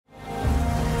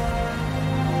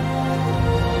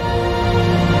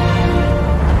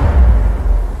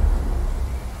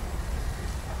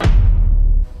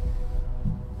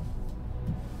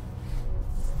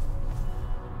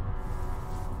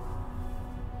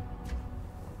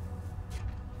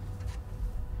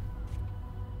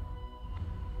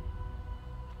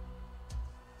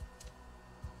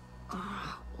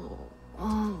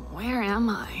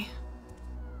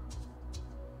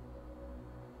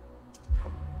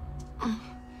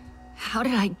How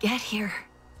did I get here?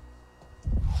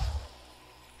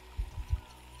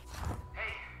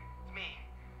 Hey, it's me.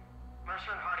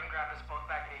 Mercer and Harding grabbed us both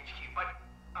back at HQ, but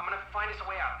I'm gonna find us a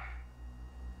way out.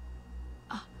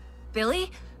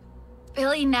 Billy?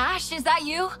 Billy Nash, is that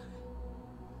you?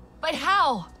 But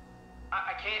how?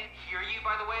 I can't hear you,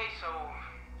 by the way, so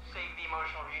save the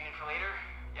emotional reunion for later,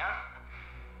 yeah?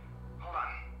 Hold on.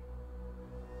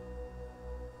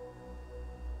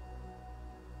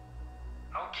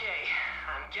 Okay,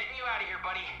 I'm getting you out of here,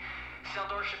 buddy. Cell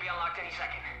door should be unlocked any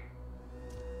second.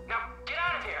 Now, get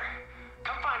out of here!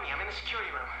 Come find me, I'm in the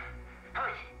security room.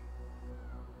 Hurry!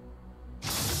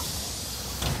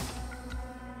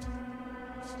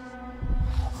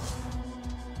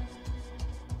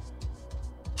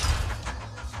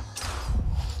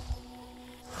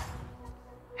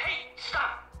 Hey,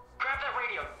 stop! Grab that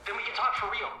radio, then we can talk for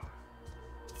real.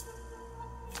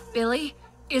 Billy,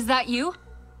 is that you?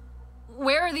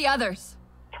 Where are the others?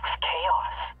 It was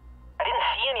chaos. I didn't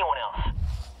see anyone else.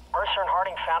 Mercer and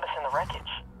Harding found us in the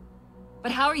wreckage.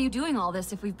 But how are you doing all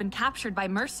this if we've been captured by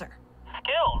Mercer?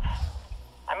 Skills.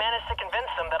 I managed to convince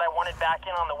them that I wanted back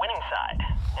in on the winning side.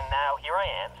 And now here I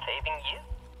am, saving you.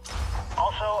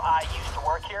 Also, I used to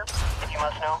work here, if you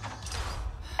must know.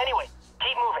 Anyway,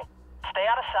 keep moving. Stay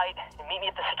out of sight and meet me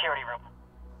at the security room.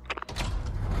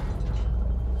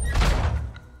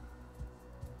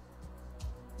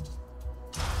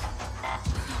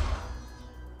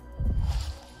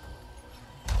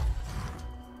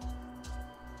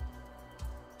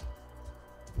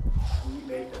 We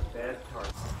make a bad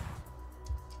target.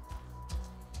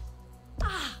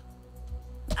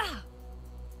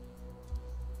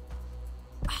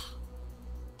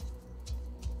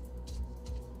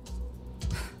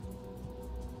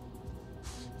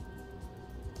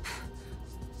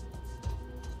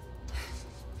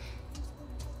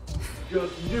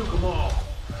 Just nuke them all.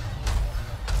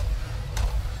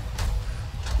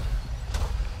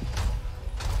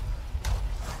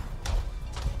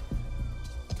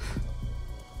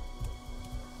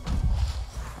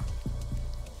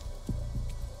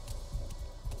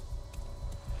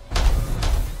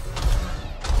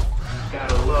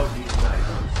 Gotta love these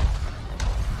items.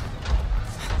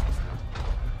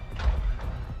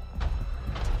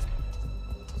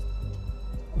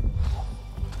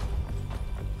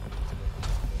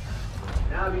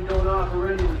 Now you don't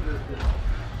offer any resistance.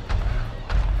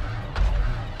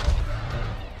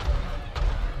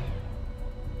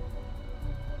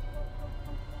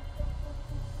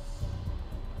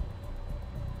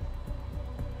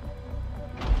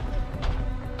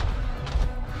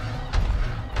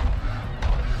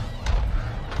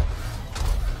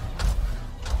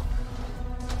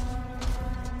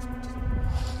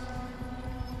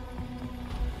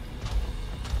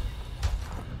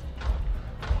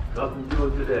 Nothing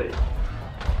doing today.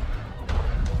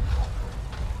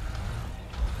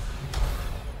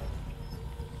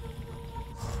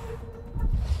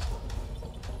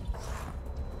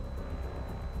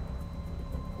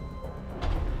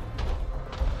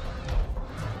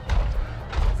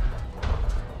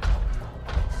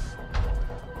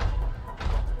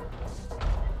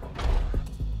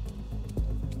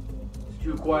 It's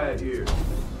too quiet here.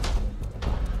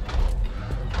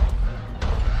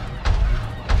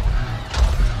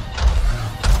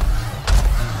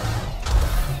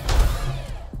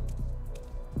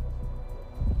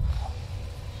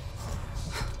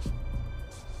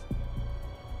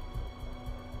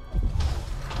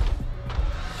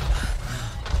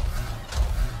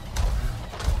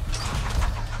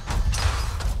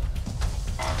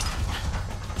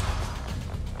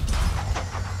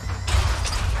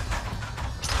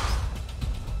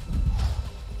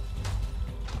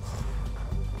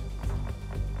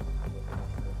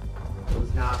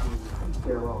 Those Nazis,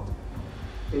 they're on.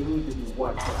 They need to be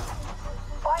wiped out.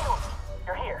 Finally!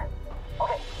 You're here.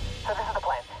 Okay, so this is the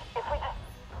plan. If we just...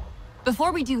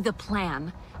 Before we do the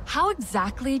plan, how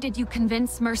exactly did you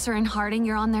convince Mercer and Harding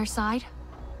you're on their side?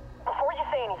 Before you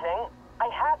say anything, I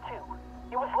had to.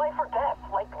 It was life or death,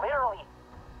 like literally.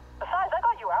 Besides, I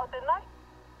got you out, didn't I?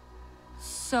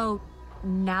 So,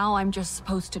 now I'm just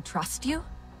supposed to trust you?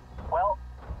 Well,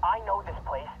 I know this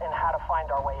place and how to find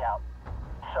our way out.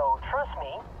 So trust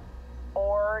me,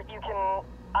 or you can,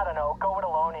 I don't know, go it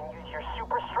alone and use your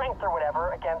super strength or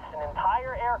whatever against an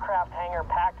entire aircraft hangar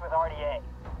packed with RDA.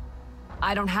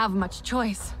 I don't have much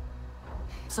choice.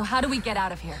 So how do we get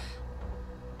out of here?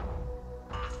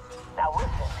 Now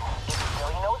listen, it's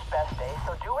Billy knows best day,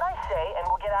 so do what I say and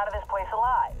we'll get out of this place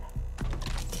alive.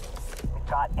 We've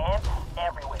got ants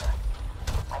everywhere.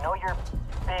 I know you're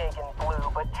big and blue,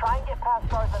 but try and get past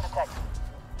stars undetected.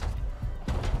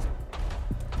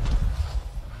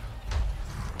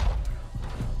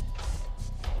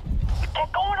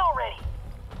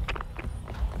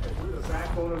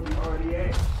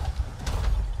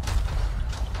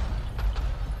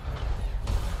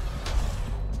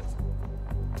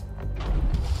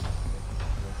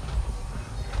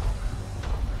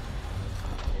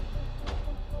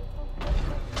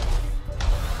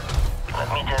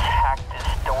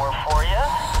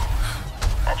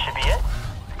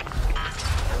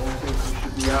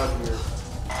 be out here.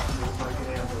 If I can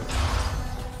handle it.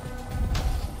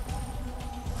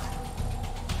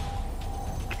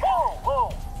 Whoa,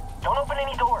 whoa! Don't open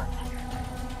any doors.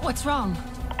 What's wrong?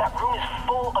 That room is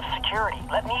full of security.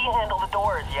 Let me handle the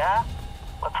doors, yeah?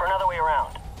 Look for another way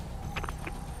around.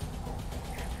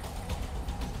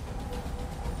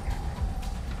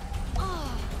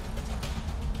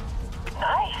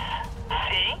 Nice.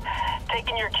 See?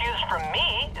 Taking your cues from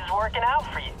me is working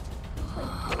out for you.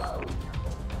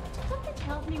 Something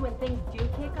tells me when things do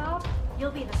kick off,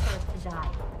 you'll be the first to die.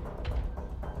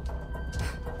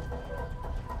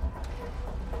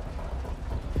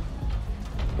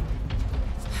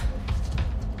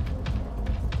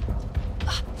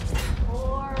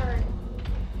 Lord.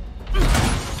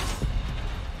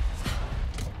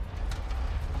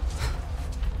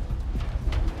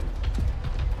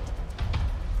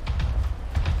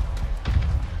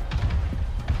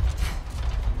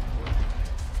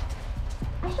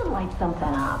 I should light something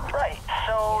up. Right,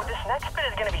 so this next bit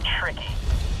is gonna be tricky.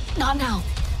 Not now.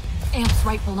 Amp's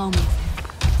right below me.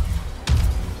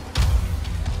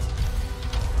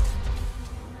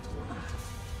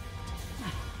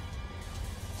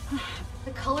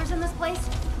 The colors in this place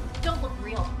don't look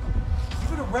real.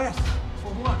 Give it a rest.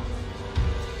 For what?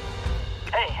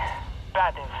 Hey,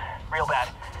 bad news. Real bad.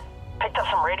 Picked up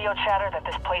some radio chatter that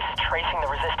this place is tracing the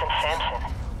resistant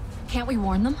Samson. Can't we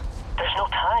warn them? There's no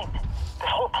time. This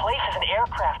whole place is an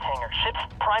aircraft hangar. Ships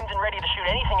primed and ready to shoot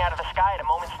anything out of the sky at a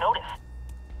moment's notice.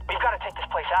 We've got to take this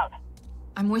place out.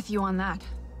 I'm with you on that.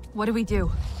 What do we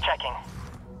do? Checking.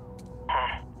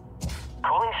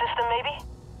 Cooling system, maybe?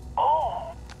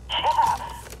 Oh, yeah!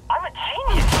 I'm a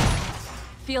genius!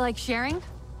 Feel like sharing?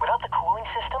 Without the cooling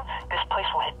system, this place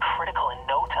will hit critical in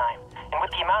no time. And with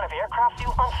the amount of aircraft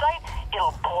fuel on site,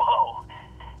 it'll blow.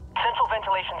 Central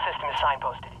ventilation system is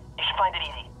signposted. You should find it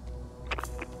easy.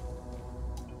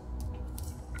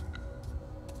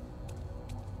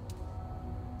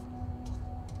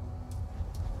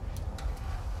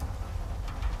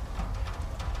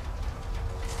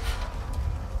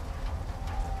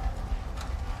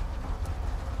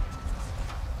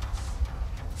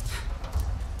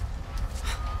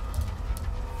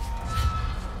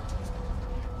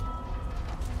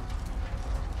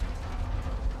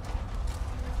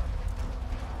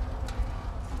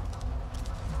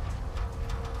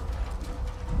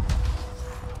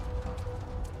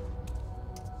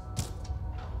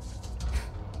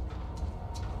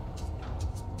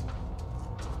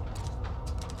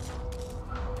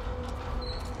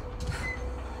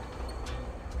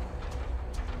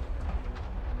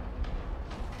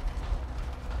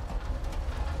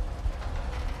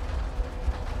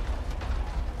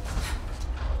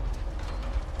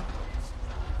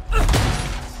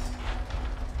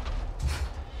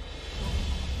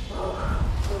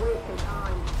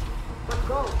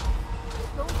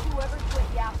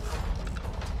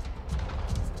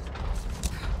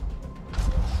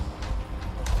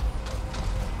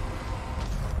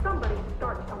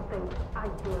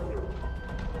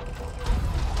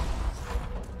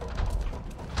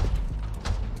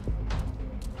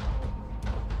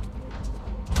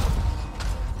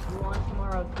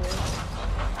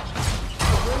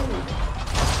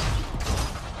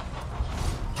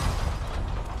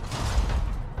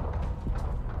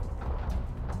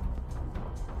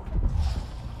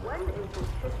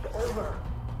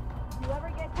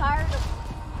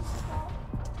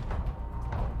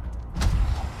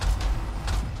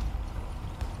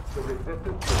 The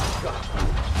resistance is gone.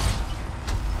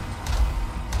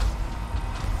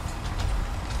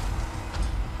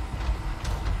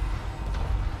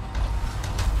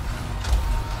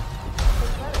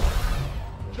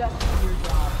 Just do your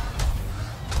job.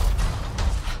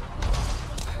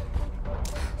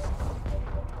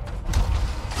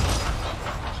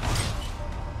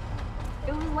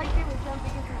 It was like they were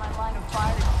jumping into my line of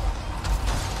fire.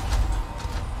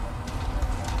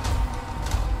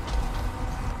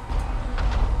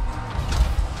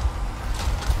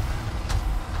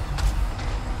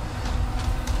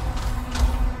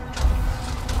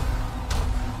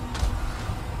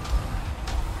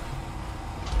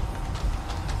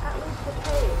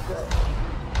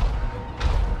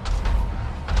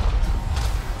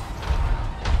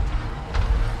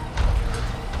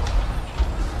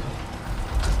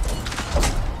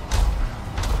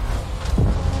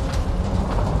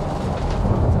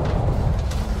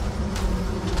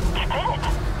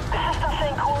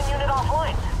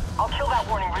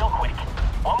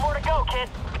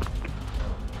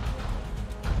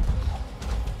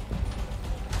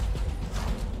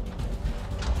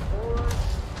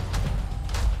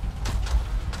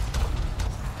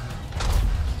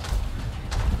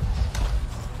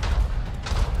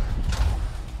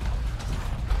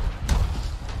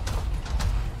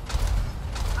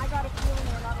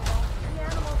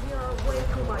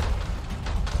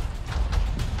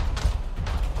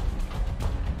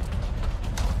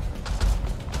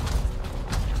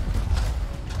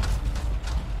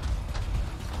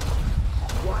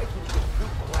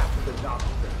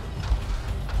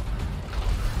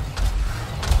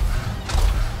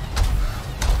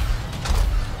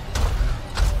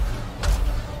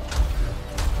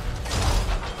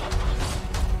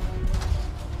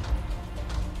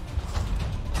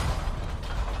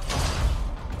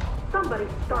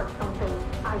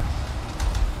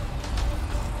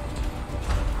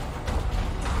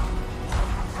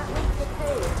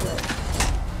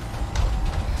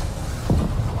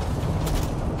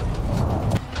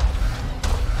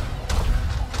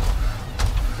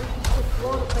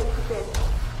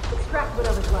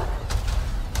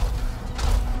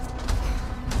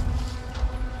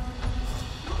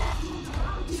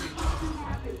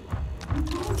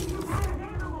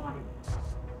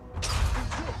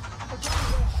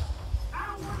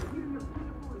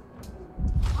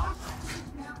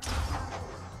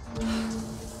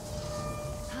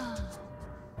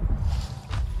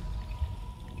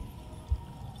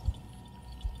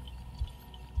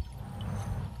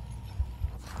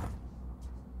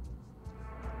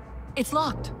 It's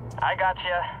locked. I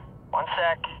gotcha. One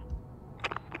sec.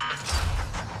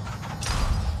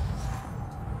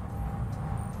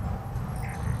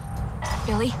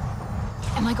 Billy,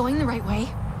 am I going the right way?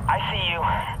 I see you.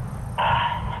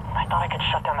 I thought I could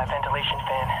shut down that ventilation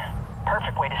fan.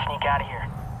 Perfect way to sneak out of here.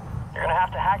 You're gonna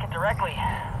have to hack it directly.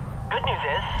 Good news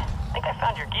is, I think I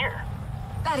found your gear.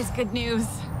 That is good news.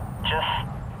 Just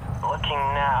looking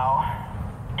now.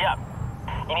 Yep.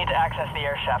 You need to access the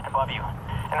air shaft above you.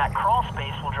 And that crawl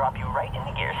space will drop you right in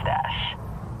the gear stash.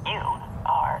 You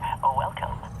are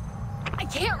welcome. I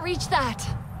can't reach that.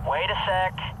 Wait a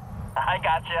sec. I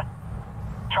gotcha.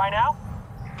 Try now?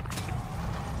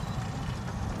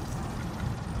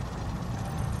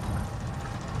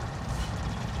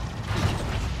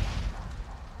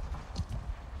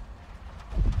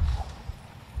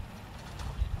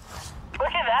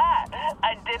 Look at that!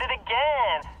 I did it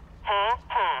again!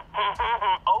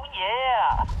 Oh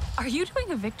yeah! Are you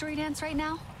doing a victory dance right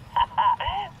now?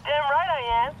 Damn right I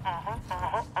am!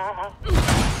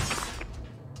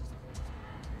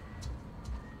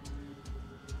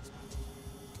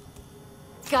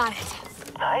 Got it.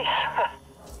 Nice.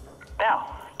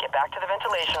 Now, get back to the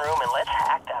ventilation room and let's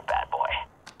hack that bad boy.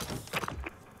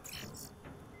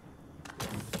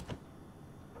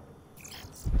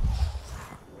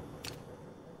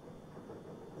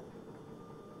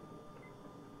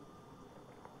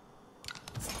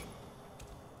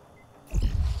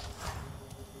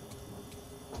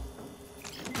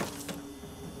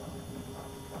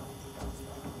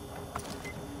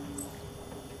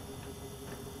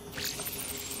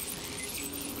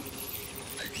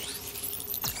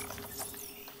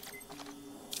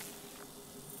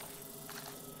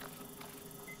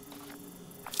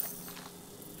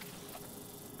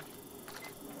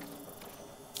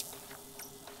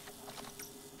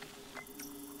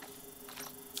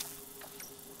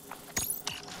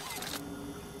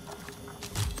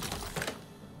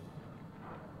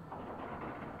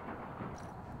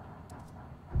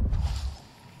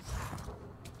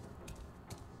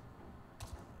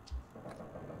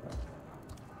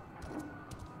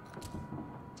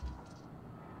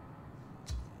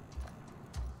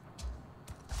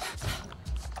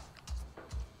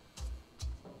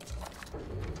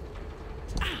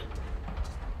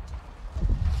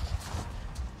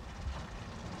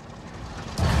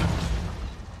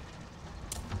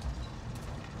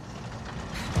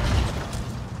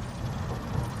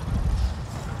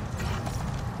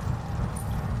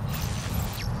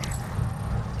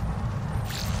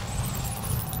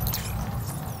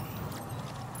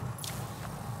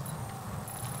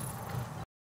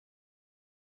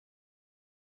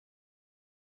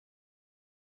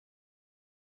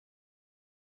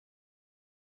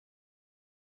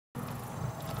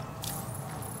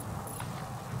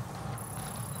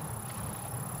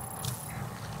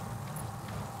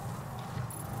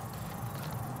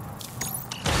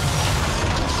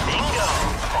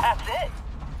 That's it.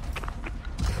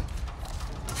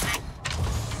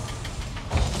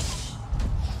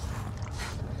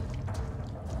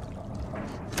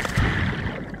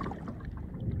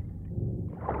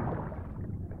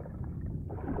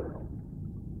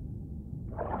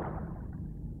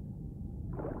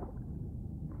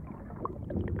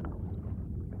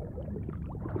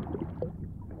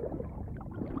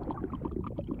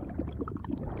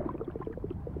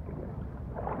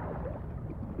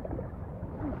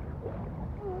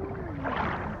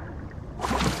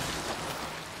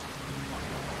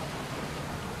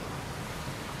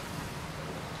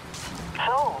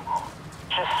 So,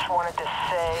 just wanted to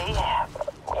say,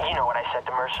 you know what I said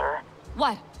to Mercer?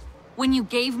 What? When you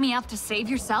gave me up to save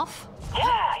yourself?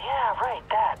 Yeah, right,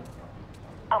 that.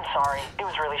 I'm sorry, it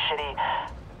was really shitty.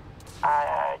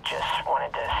 I just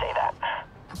wanted to say that.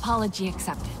 Apology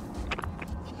accepted.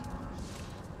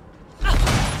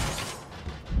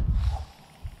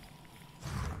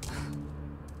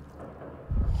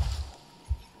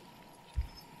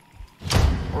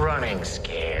 Running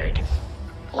scared,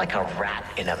 like a rat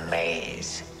in a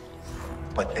maze.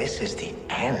 But this is the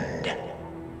end.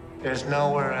 There's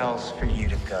nowhere else for you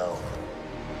to go.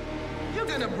 You're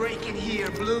gonna break it here,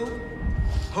 Blue.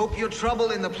 Hope your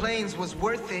trouble in the plains was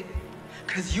worth it,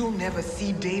 'cause you'll never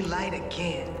see daylight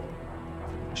again.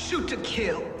 Shoot to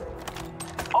kill.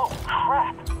 Oh,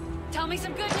 crap. Tell me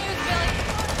some good news, Billy.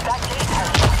 That gate has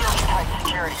really tight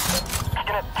security. It's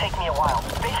gonna take me a while.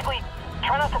 Basically,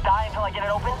 try not to die until I get it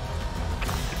open.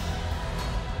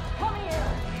 Come here!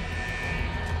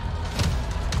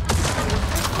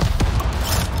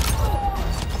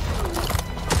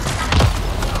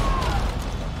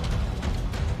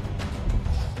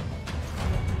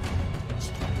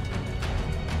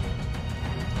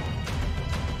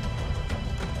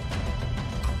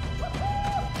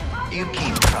 You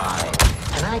keep trying,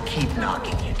 and I keep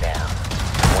knocking you down.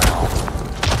 Well,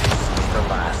 this is the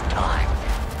last time.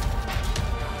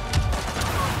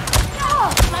 Oh,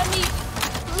 let me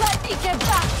get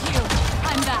back to you.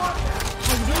 I'm back.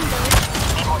 How you doing, Billy?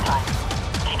 Need more time.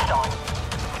 Keep stalling.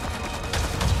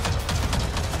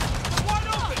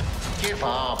 Give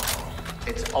up.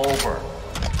 It's over.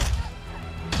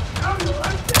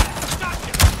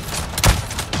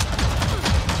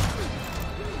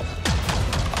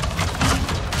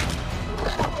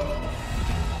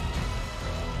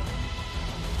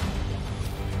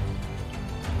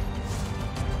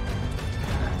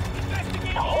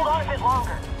 Hold on a bit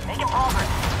longer. Making progress.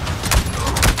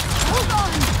 Hold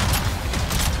on.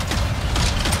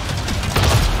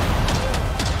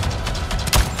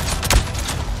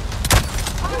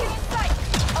 Target in sight.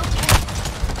 Okay.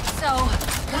 So,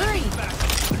 hurry.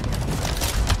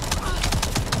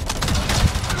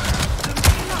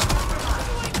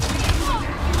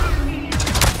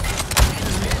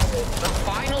 The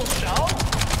final show?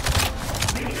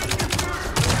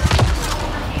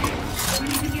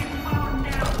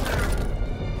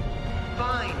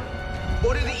 Fine.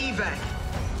 Order the evac.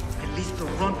 At least the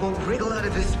runt won't wriggle out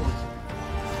of this one.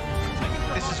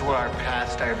 This is where our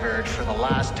paths diverge for the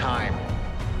last time.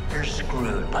 You're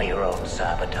screwed by your own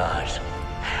sabotage.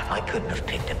 I couldn't have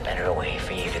picked a better way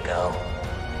for you to go.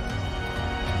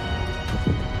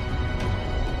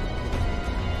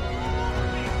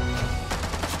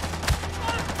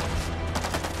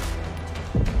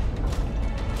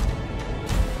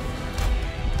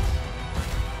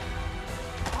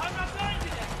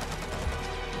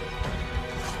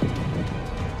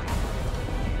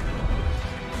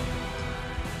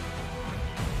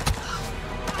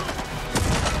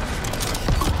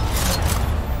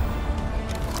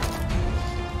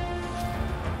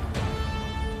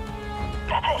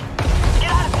 That's it.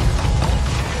 Get out of it.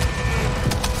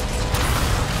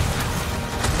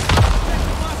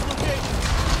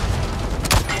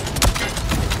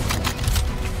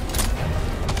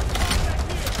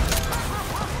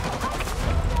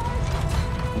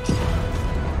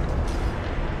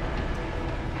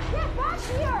 Get back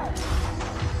here!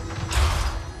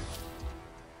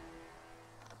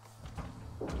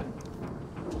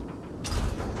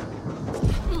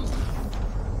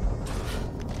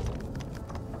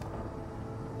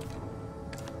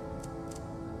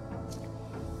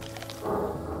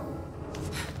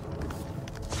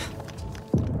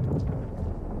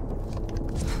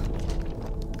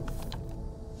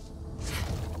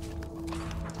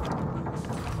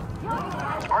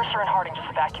 Mercer and Harding just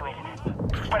evacuated.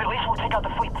 But at least we'll take out the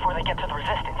fleet before they get to the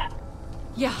Resistance.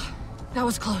 Yeah, that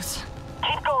was close.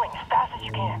 Keep going as fast as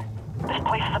you can. This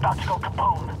place is about to go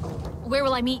kaboom. Where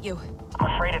will I meet you?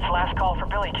 I'm afraid it's last call for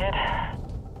Billy, kid.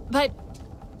 But...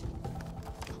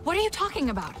 what are you talking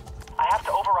about? I have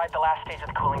to override the last stage of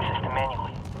the cooling system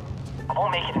manually. I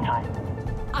won't make it in time.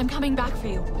 I'm coming back for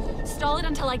you. Stall it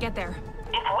until I get there.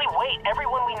 If we wait,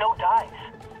 everyone we know dies.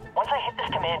 Once I hit this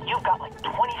command, you've got like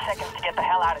 20 seconds to get the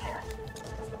hell out of there.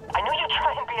 I know you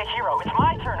try and be a hero. It's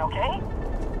my turn, okay?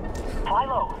 Fly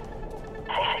low.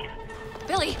 Stay safe.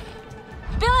 Billy!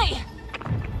 Billy!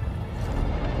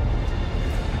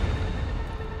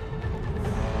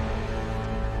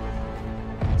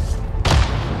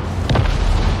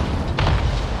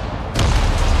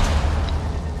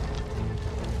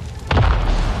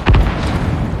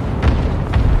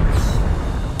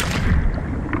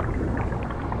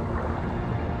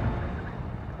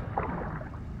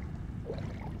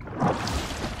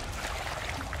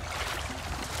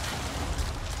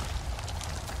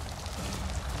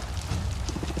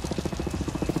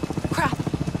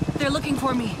 They're looking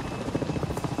for me.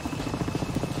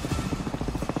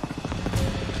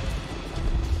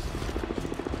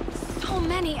 So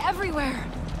many everywhere.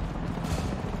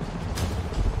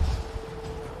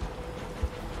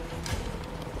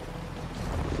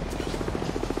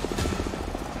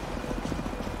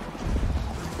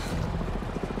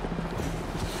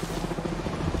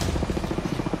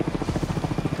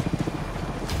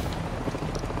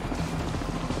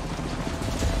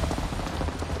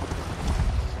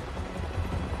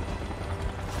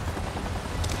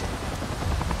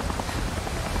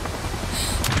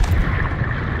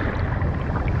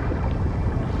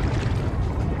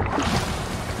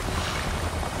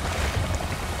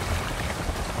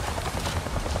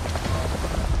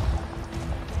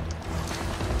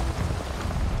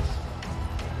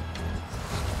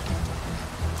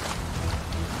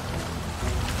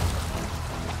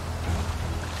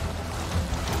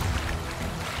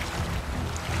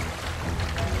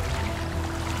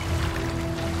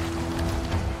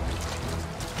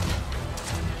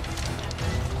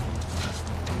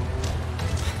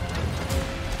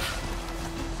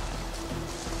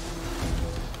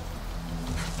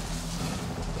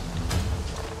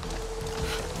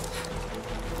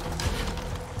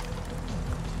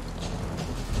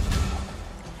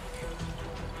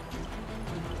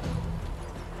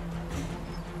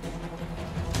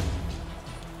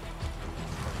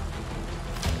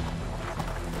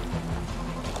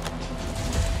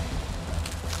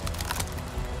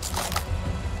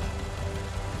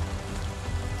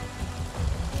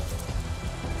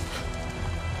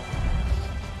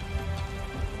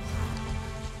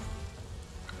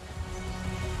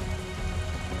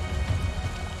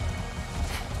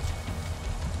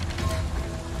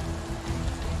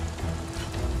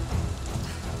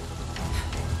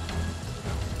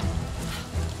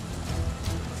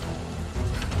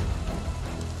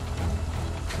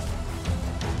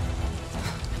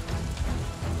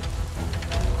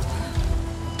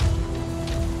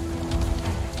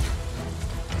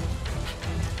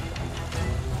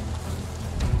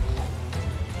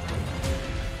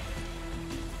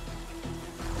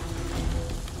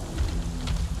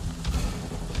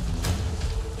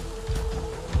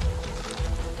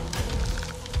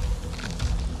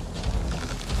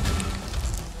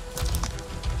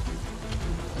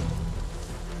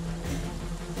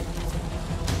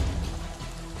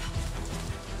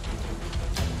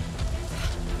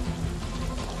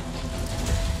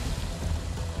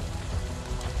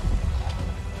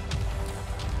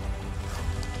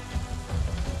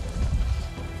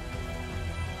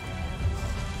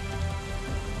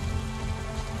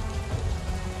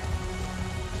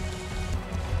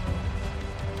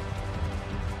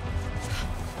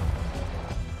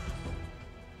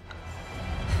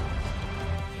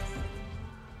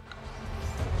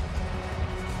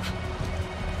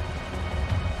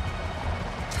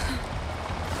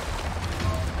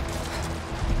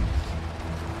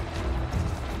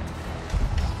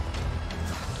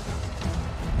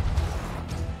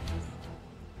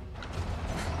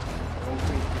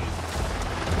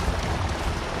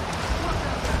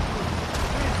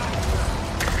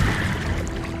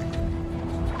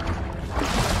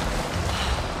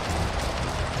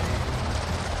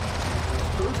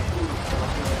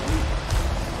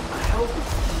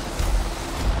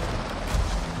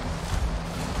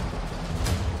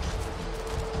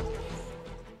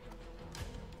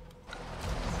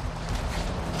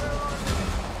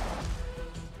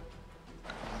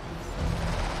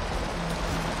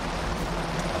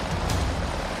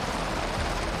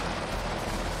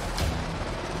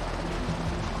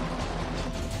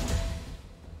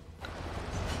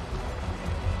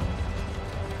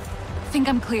 think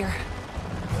I'm clear.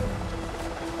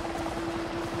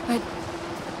 But...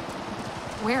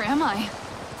 where am I?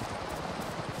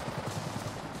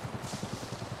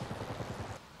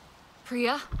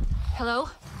 Priya? Hello?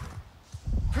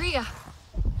 Priya?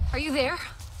 Are you there?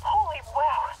 Holy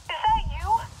wow, is that you?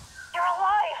 You're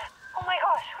alive! Oh my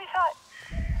gosh, we thought...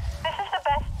 This is the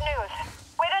best news.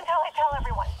 Wait until I tell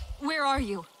everyone. Where are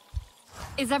you?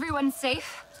 Is everyone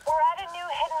safe? We're at a new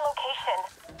hidden location.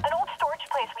 An old storage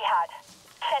place we had.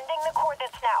 Sending the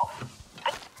coordinates now.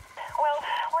 Well,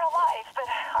 we're alive, but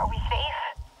are we safe?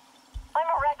 I'm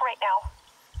a wreck right now.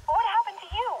 What happened to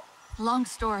you? Long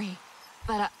story,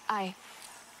 but I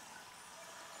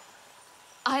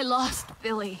lost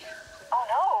Billy. Oh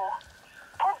no.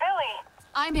 Poor Billy.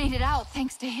 I made it out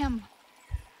thanks to him.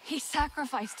 He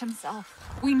sacrificed himself.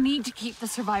 We need to keep the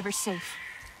survivors safe.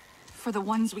 For the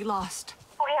ones we lost.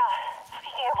 Oh yeah,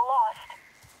 speaking of lost,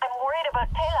 I'm worried about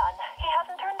Talon. He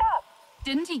hasn't turned up.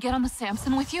 Didn't he get on the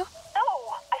Samson with you? No,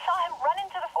 I saw him run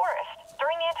into the forest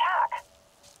during the attack.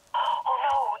 Oh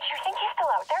no, do you think he's still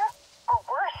out there? Or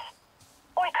worse?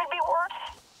 Oh, it could be worse.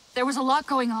 There was a lot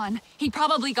going on. He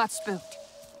probably got spooked.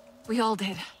 We all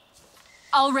did.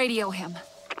 I'll radio him.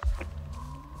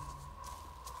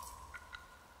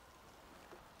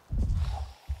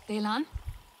 Delan?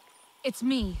 It's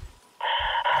me.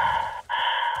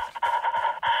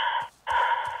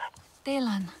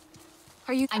 Delan,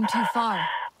 are you... I'm too far.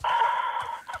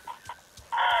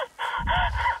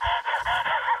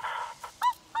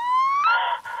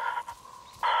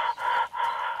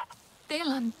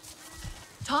 Delan,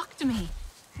 talk to me.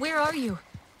 Where are you?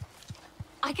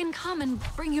 I can come and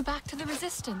bring you back to the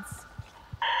Resistance.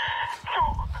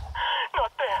 No,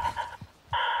 not there.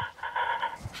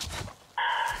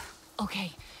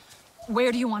 Okay,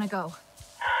 where do you want to go?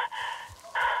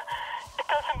 It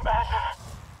doesn't matter.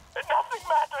 Nothing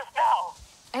matters now.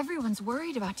 Everyone's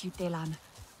worried about you, Delan.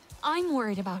 I'm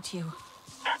worried about you.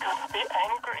 You're gonna be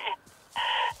angry.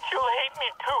 You'll hate me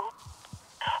too.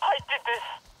 I did this,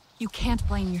 You can't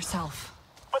blame yourself.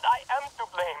 but I am to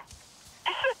blame.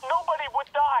 He said nobody would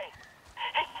die.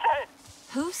 He said...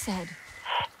 Who said?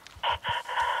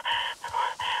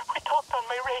 We talked on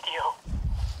my radio.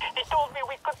 He told me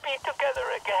we could be together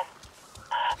again.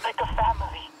 Like a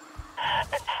family.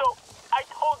 And so, I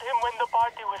told him when the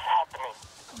party was happening.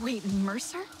 Wait,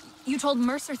 Mercer? You told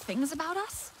Mercer things about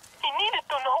us? He needed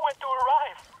to know when to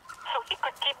arrive, so he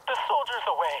could keep the soldiers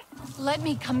away. Let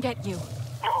me come get you.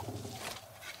 No.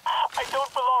 I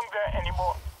don't belong there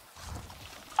anymore.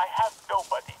 I have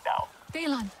nobody now.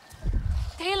 Delan!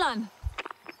 Delan!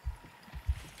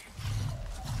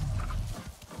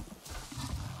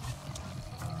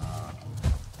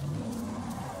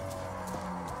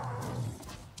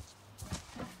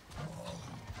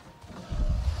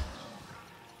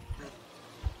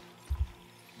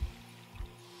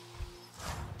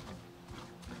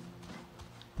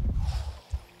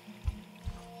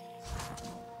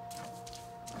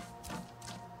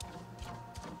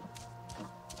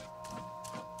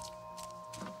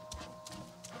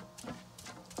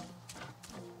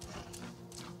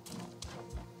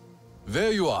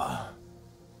 There you are.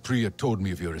 Priya told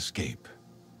me of your escape.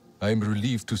 I am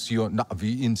relieved to see your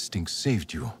Na'vi instinct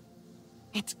saved you.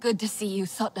 It's good to see you,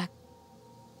 Sotlek.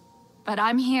 But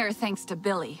I'm here thanks to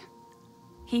Billy.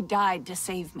 He died to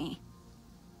save me.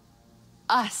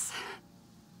 Us.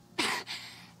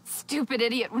 Stupid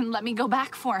idiot wouldn't let me go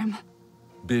back for him.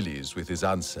 Billy is with his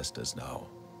ancestors now.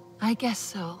 I guess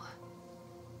so.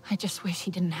 I just wish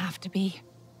he didn't have to be.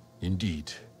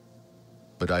 Indeed.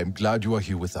 But I am glad you are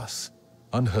here with us.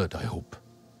 Unhurt, I hope.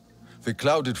 The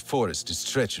clouded forest is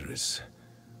treacherous.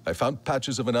 I found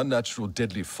patches of an unnatural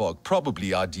deadly fog,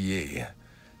 probably RDA.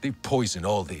 They poison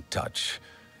all they touch,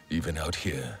 even out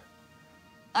here.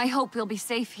 I hope we'll be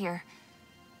safe here.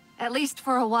 At least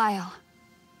for a while.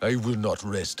 I will not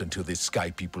rest until the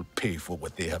Sky People pay for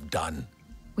what they have done.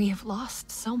 We have lost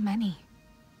so many.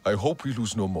 I hope we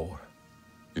lose no more.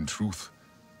 In truth,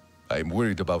 I am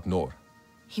worried about Nor.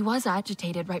 He was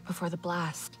agitated right before the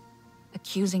blast,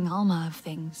 accusing Alma of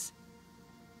things.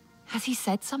 Has he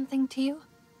said something to you?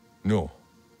 No.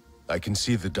 I can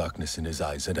see the darkness in his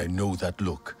eyes, and I know that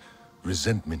look.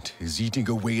 Resentment is eating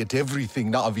away at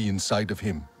everything Na'vi inside of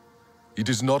him. It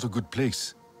is not a good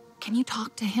place. Can you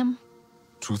talk to him?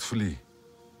 Truthfully,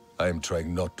 I am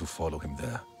trying not to follow him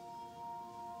there.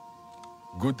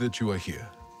 Good that you are here.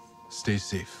 Stay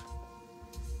safe.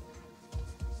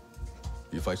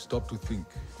 If I stop to think...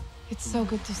 It's so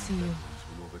good to see you.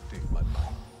 ...will overtake my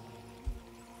mind.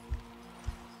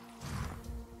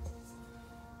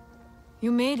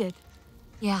 You made it.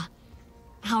 Yeah.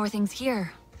 How are things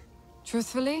here?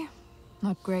 Truthfully,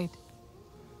 not great.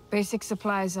 Basic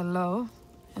supplies are low,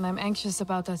 and I'm anxious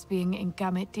about us being in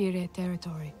Kametire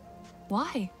territory.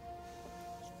 Why?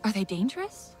 Are they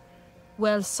dangerous?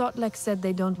 Well, Sotlek said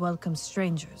they don't welcome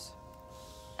strangers.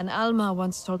 And Alma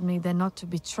once told me they're not to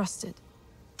be trusted.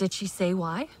 Did she say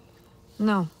why?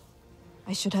 No.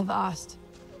 I should have asked.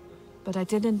 But I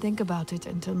didn't think about it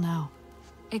until now.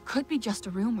 It could be just a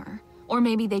rumor. Or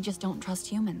maybe they just don't trust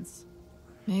humans.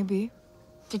 Maybe.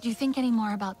 Did you think any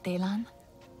more about Delan?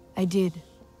 I did.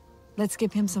 Let's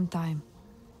give him some time.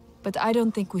 But I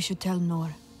don't think we should tell Nor.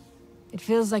 It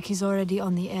feels like he's already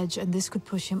on the edge and this could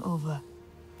push him over.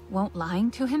 Won't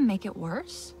lying to him make it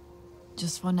worse?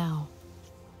 Just for now.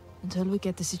 Until we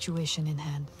get the situation in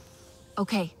hand.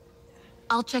 Okay.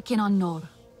 I'll check in on Nor.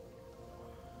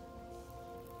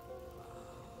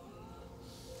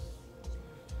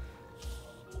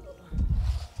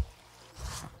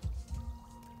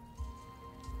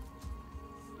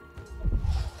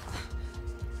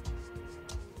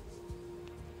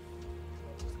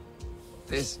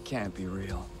 This can't be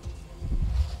real.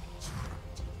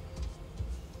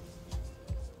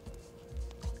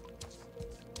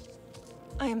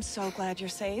 I am so glad you're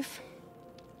safe.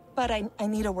 But I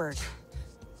need a word.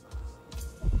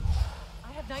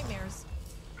 I have nightmares.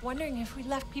 Wondering if we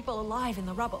left people alive in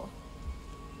the rubble.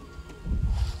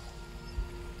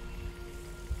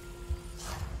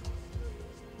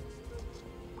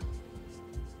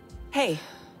 Hey.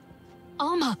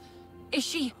 Alma! Is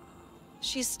she...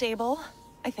 She's stable,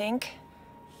 I think.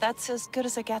 That's as good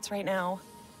as it gets right now.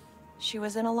 She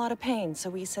was in a lot of pain, so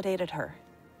we sedated her.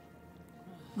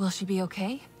 Will she be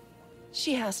okay?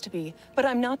 She has to be, but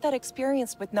I'm not that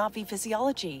experienced with Na'vi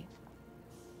physiology.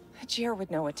 Hajir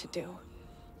would know what to do.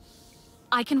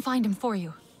 I can find him for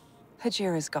you.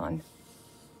 Hajir is gone.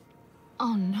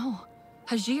 Oh no.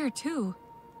 Hajir too.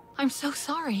 I'm so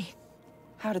sorry.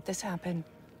 How did this happen?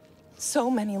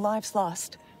 So many lives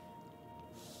lost.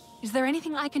 Is there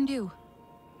anything I can do?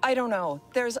 I don't know.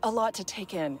 There's a lot to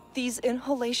take in. These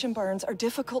inhalation burns are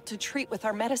difficult to treat with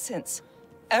our medicines.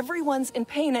 Everyone's in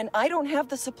pain and I don't have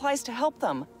the supplies to help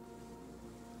them.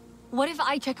 What if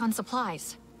I check on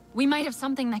supplies? We might have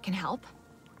something that can help.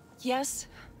 Yes,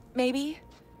 maybe.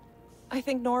 I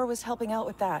think Nora was helping out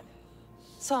with that.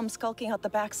 Saw him skulking out the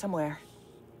back somewhere.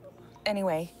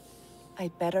 Anyway,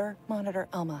 I'd better monitor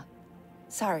Alma.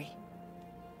 Sorry.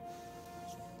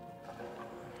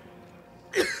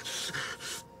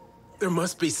 There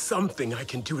must be something I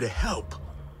can do to help.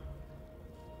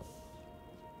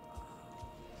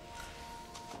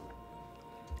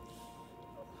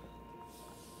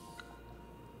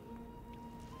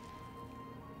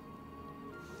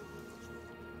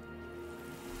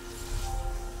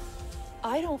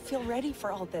 I don't feel ready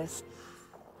for all this.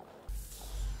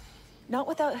 Not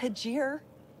without Hajir.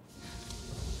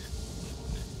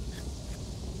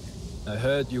 I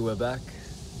heard you were back.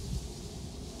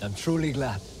 I'm truly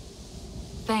glad.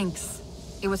 Thanks.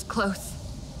 It was close.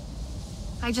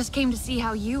 I just came to see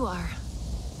how you are.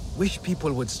 Wish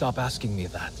people would stop asking me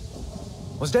that.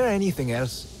 Was there anything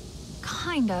else?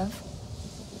 Kind of.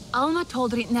 Alma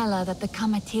told Ritnella that the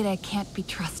Kametire can't be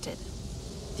trusted.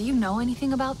 Do you know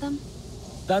anything about them?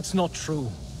 That's not true.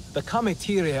 The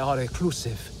Kametire are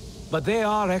reclusive, but they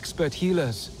are expert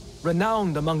healers,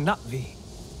 renowned among Na'vi.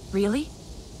 Really?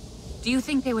 Do you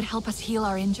think they would help us heal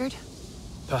our injured?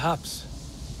 Perhaps.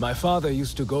 My father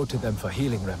used to go to them for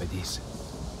healing remedies.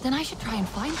 Then I should try and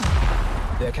find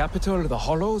them. Their capital, the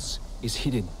Hollows, is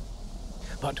hidden.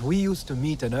 But we used to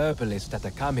meet an herbalist at the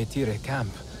Kametire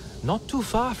camp, not too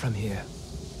far from here.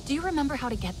 Do you remember how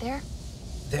to get there?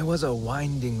 There was a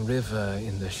winding river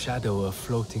in the shadow of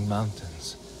floating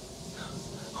mountains.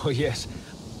 Oh yes,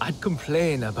 I'd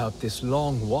complain about this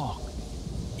long walk.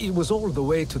 It was all the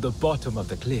way to the bottom of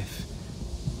the cliff.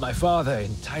 My father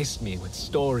enticed me with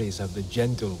stories of the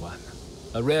Gentle One,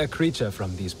 a rare creature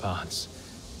from these parts.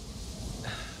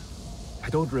 I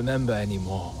don't remember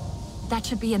anymore. That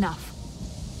should be enough.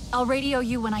 I'll radio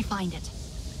you when I find it.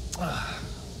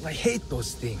 I hate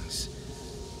those things.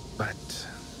 But,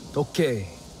 okay.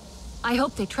 I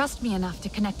hope they trust me enough to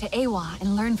connect to Ewa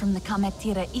and learn from the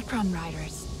Kametire Ikran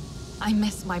riders. I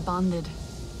miss my bonded.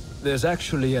 There's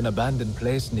actually an abandoned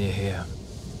place near here.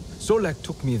 Solek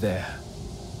took me there.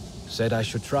 Said I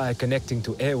should try connecting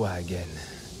to Ewa again.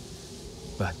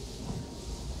 But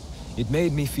it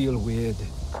made me feel weird.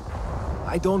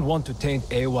 I don't want to taint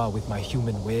Ewa with my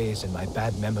human ways and my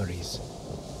bad memories.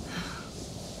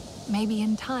 Maybe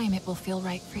in time it will feel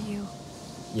right for you.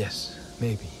 Yes,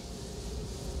 maybe.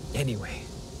 Anyway,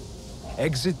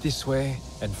 exit this way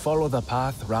and follow the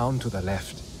path round to the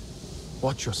left.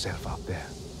 Watch yourself out there.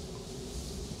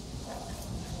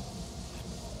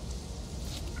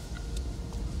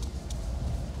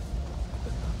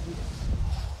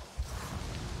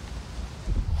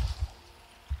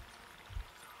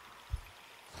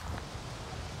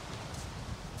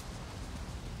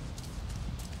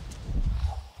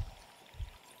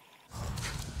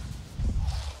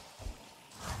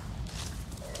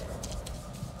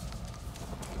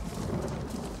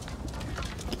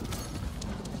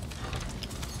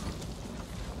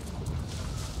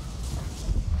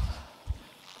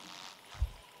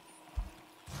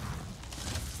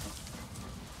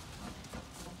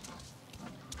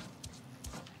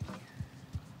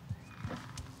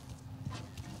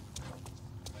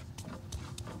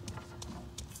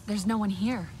 There's no one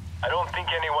here. I don't think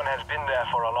anyone has been there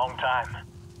for a long time.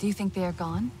 Do you think they are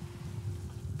gone?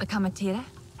 The Kamatira?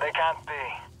 They can't be.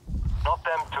 Not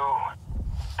them too.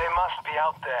 They must be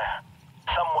out there.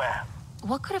 Somewhere.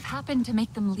 What could have happened to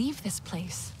make them leave this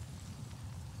place?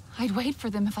 I'd wait for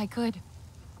them if I could.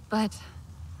 But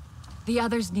the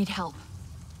others need help.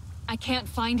 I can't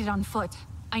find it on foot.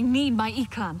 I need my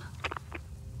Ikan.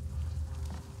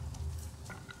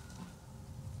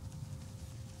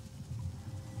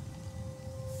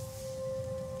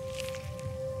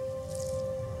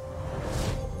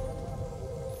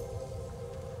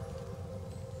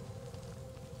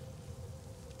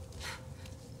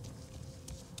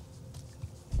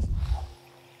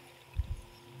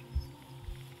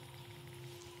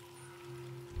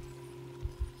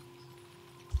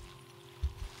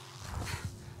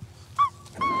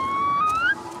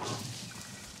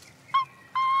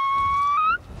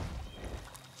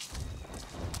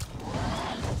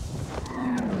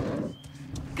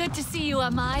 Good to see you,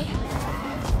 Amai.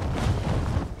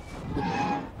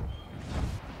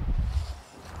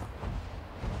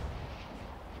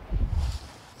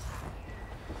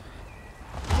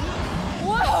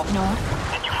 Whoa! No.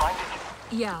 Did you find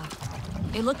it? Yeah.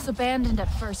 It looks abandoned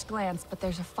at first glance, but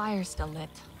there's a fire still lit.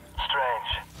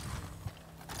 Strange.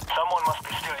 Someone must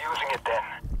be still using it then.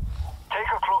 Take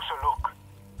a closer look.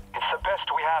 It's the best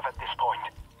we have at this point.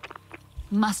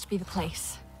 Must be the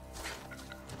place.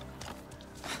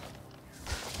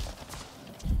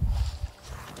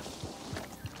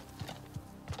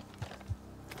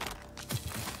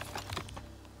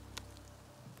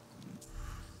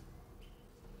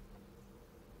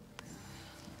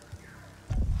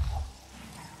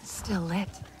 Still lit.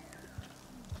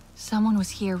 Someone was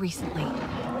here recently.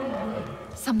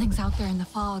 Something's out there in the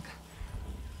fog.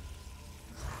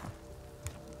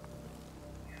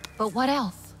 But what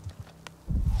else?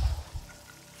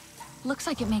 Looks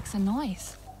like it makes a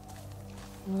noise.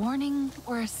 Warning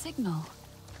or a signal?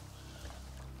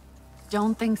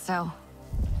 Don't think so.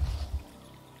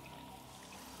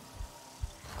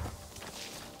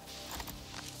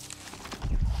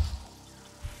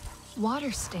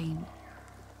 Water stain.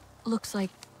 Looks like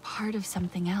part of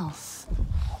something else.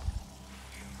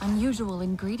 Unusual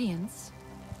ingredients.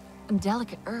 And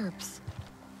delicate herbs.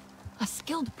 A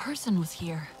skilled person was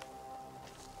here.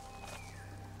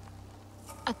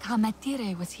 A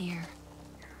Kamatire was here.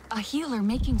 A healer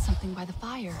making something by the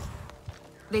fire.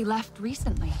 They left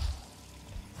recently.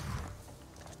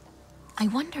 I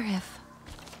wonder if...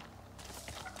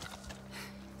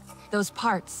 Those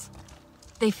parts,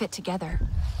 they fit together.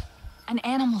 An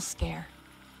animal scare.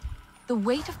 The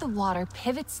weight of the water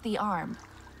pivots the arm.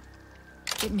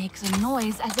 It makes a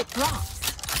noise as it drops.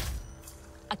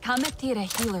 A Kamatira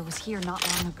healer was here not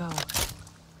long ago.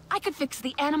 I could fix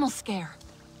the animal scare.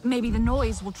 Maybe the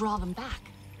noise will draw them back.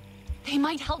 They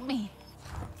might help me.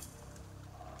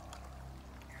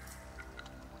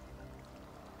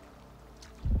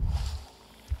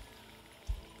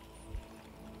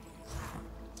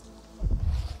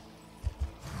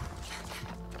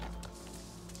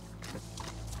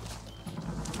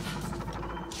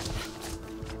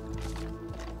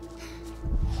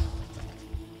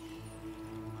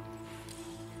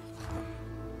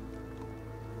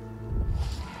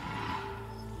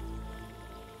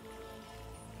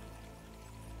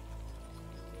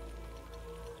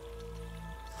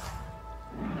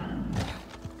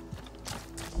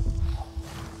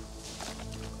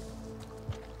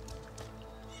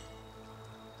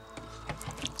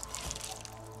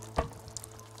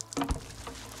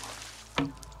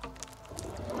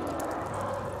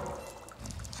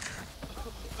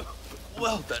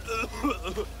 Well,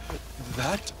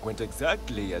 that went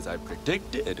exactly as I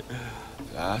predicted.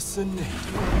 Fascinating.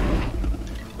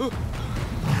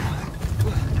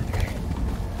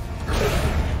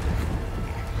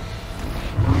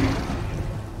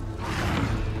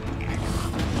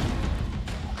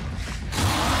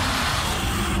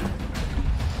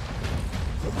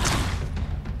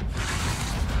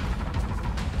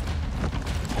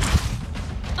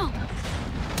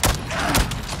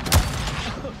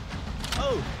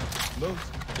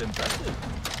 Impressive.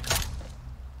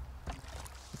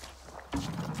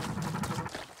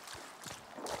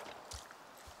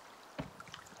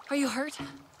 Are you hurt?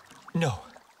 No.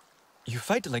 You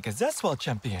fight like a Zeswal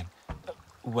champion.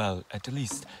 Well, at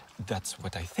least, that's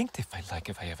what I think they fight like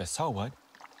if I ever saw one.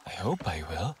 I hope I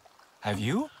will. Have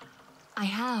you? I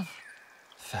have.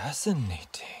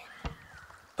 Fascinating.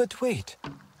 But wait.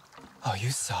 Are you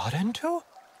Saren too?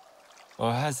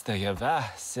 Or has the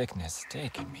Yavah sickness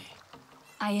taken me?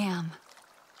 I am.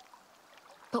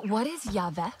 But what is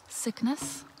Yaveh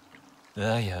sickness? The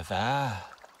Yavah.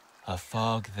 A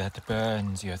fog that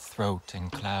burns your throat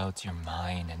and clouds your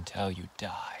mind until you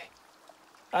die.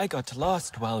 I got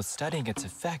lost while studying its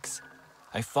effects.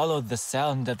 I followed the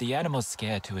sound of the animal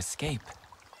scare to escape.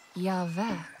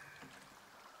 Yahweh.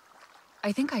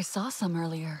 I think I saw some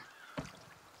earlier.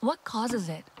 What causes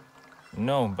it?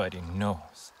 Nobody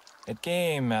knows. It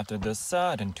came after the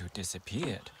Sarentu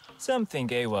disappeared. Some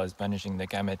think Ewa is punishing the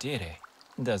Kametire.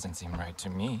 Doesn't seem right to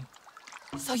me.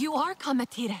 So you are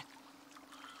Kametire.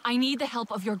 I need the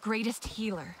help of your greatest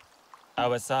healer.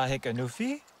 Our Sahik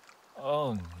Anufi?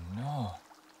 Oh no.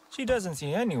 She doesn't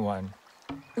see anyone.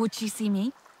 Would she see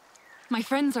me? My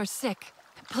friends are sick.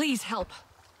 Please help.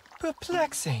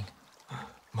 Perplexing.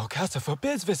 Mokasa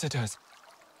forbids visitors.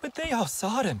 But they all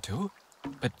saw them too.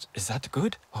 But is that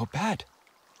good or bad?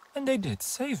 And they did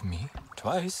save me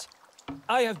twice.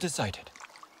 I have decided.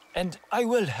 And I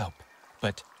will help.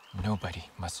 But nobody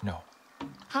must know.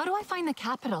 How do I find the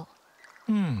capital?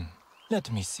 Let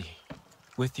me see.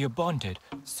 With your bonded,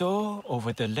 soar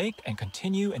over the lake and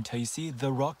continue until you see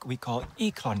the rock we call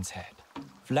Eklon's Head.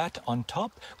 Flat on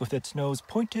top with its nose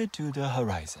pointed to the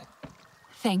horizon.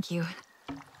 Thank you.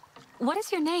 What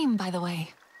is your name, by the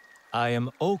way? I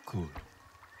am Okur.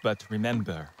 But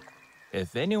remember,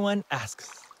 if anyone asks,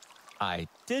 I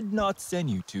did not send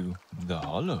you to the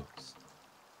Hollows.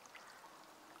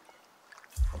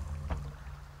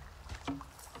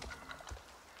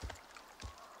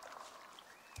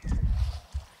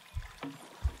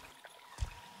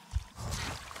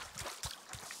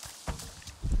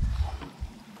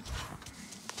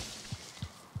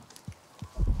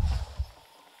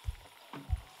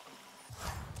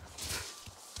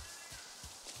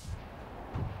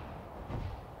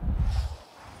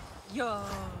 Yo.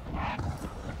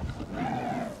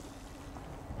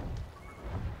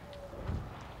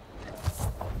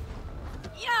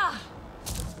 Yeah.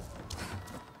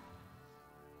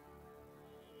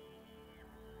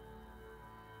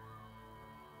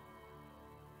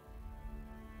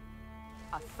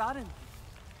 A sudden.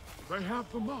 They have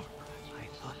the mark. I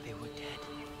thought they were dead.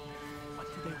 What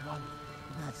do they want?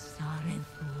 The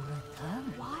Sarentu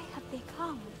return. Why have they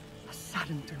come? A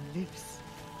Sarentu lives.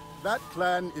 That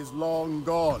clan is long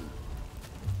gone.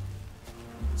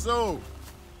 So,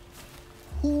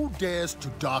 who dares to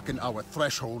darken our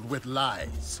threshold with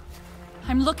lies?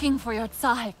 I'm looking for your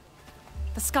Tsahik.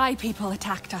 The Sky People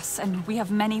attacked us, and we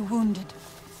have many wounded.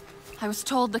 I was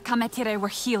told the Kametire were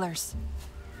healers.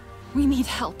 We need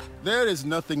help. There is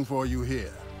nothing for you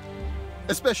here.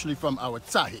 Especially from our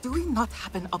Tsahik. Do we not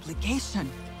have an obligation?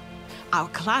 Our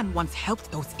clan once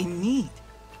helped those in need.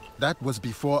 That was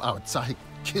before our Tsahik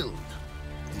killed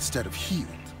instead of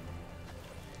healed.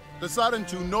 The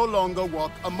Sarentu no longer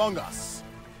walk among us.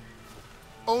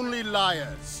 Only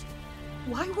liars.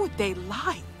 Why would they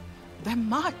lie? Their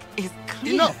mark is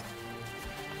clear. Enough!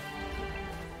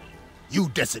 You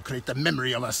desecrate the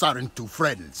memory of our Sarentu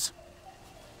friends.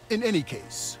 In any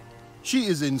case, she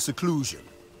is in seclusion,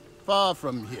 far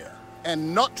from here,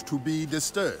 and not to be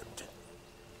disturbed.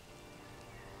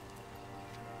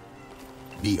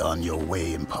 Be on your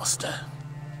way, imposter.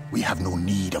 We have no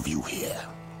need of you here.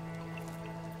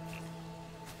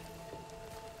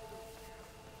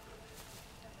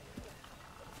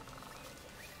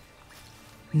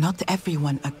 Not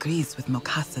everyone agrees with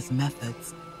Mokasa's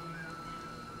methods.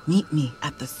 Meet me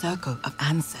at the Circle of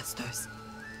Ancestors,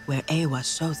 where Ewa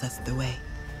shows us the way.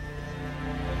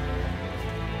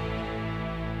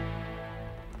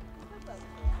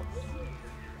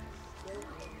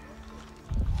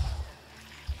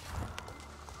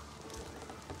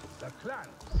 The clans.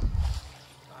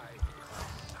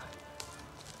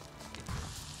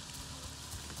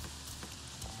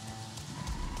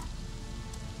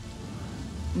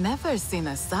 Never seen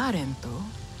a Sarentu.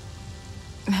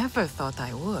 Never thought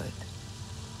I would.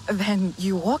 Then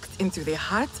you walked into the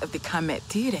heart of the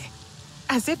Kametire,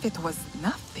 as if it was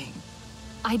nothing.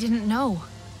 I didn't know.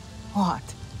 What?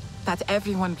 That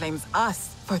everyone blames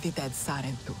us for the dead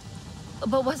Sarentu.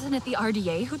 But wasn't it the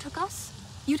RDA who took us?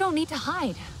 You don't need to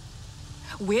hide.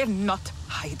 We're not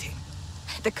hiding.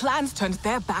 The clans turned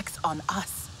their backs on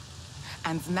us.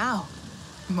 And now,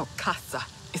 Mokasa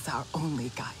is our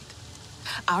only guide.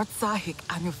 Our Tsahik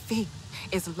Anufi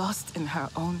is lost in her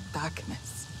own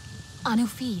darkness.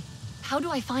 Anufi, how do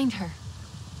I find her?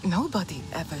 Nobody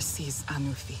ever sees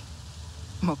Anufi.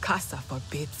 Mokasa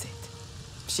forbids it.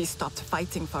 She stopped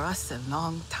fighting for us a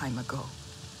long time ago.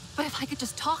 But if I could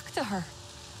just talk to her...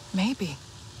 Maybe.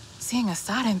 Seeing a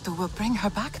Sarentu will bring her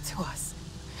back to us.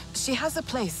 She has a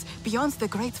place beyond the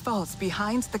Great Falls,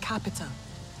 behind the capital.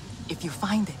 If you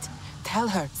find it, tell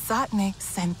her Satne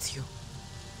sent you.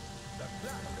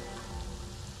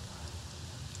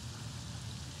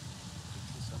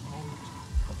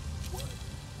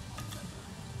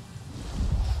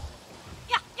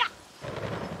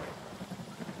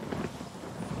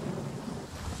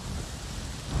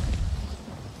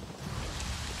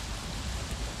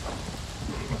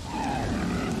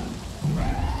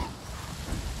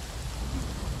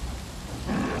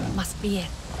 be it.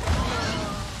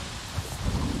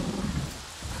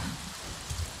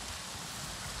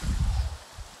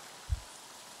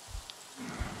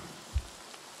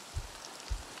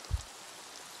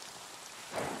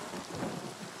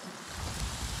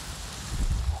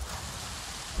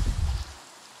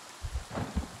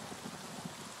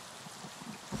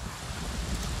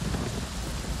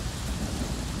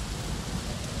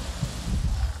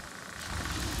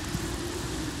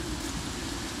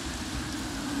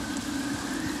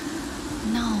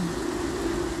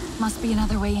 Must be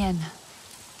another way in.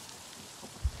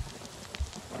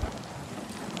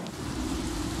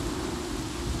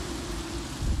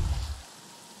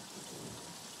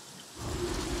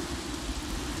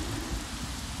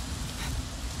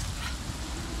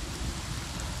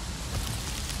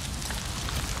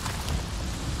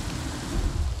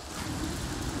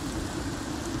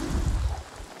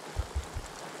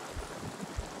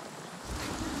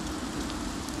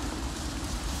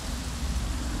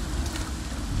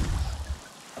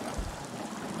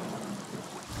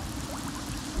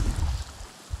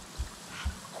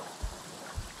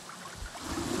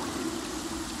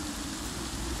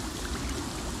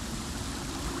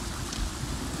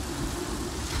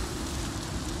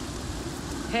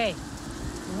 Hey,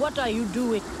 what are you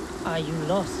doing? Are you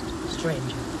lost,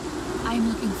 stranger? I am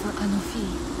looking for Anufi.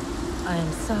 I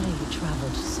am sorry you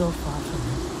traveled so far from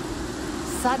her.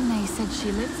 Sadne said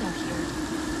she lives out here.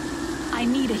 I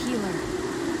need a healer,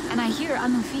 and I hear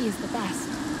Anufi is the best.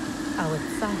 Our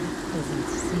Tsahik doesn't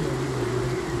see anyone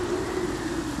lately.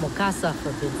 Mokasa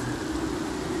forbids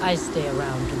it. I stay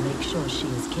around to make sure she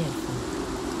is cared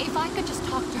for. If I could just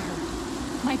talk to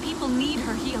her. My people need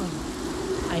her healing.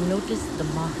 I noticed the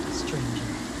mark, stranger.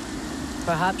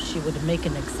 Perhaps she would make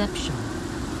an exception.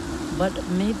 But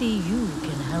maybe you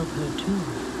can help her too.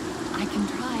 I can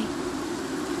try.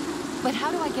 But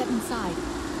how do I get inside?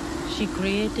 She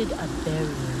created a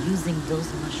barrier using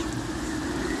those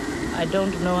mushrooms. I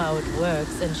don't know how it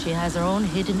works, and she has her own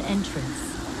hidden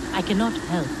entrance. I cannot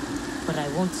help, but I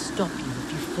won't stop you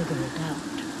if you figure it out.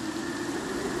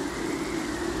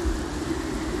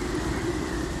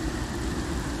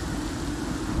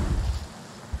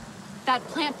 That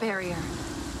plant barrier.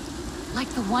 Like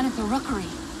the one at the rookery.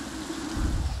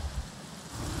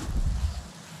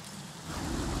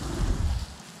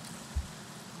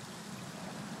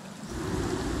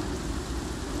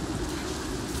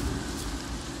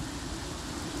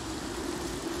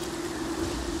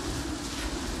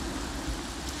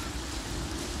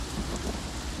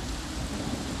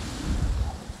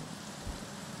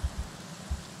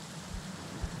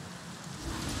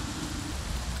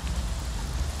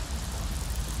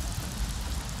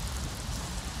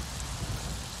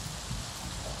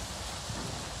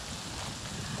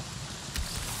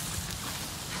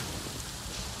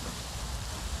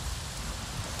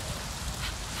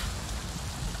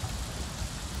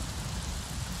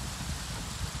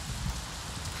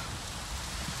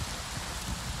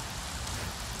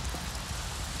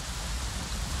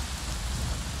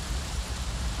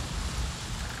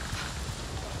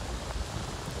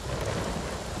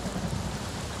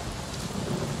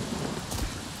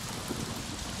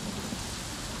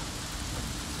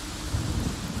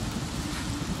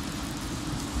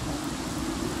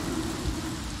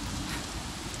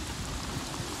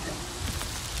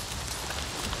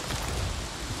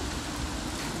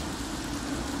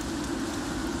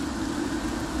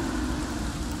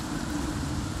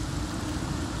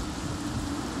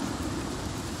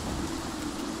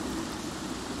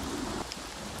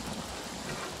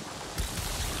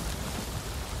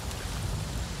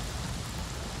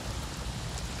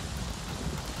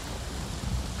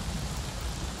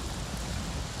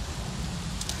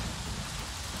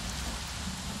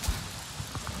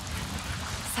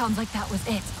 Sounds like that was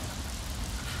it.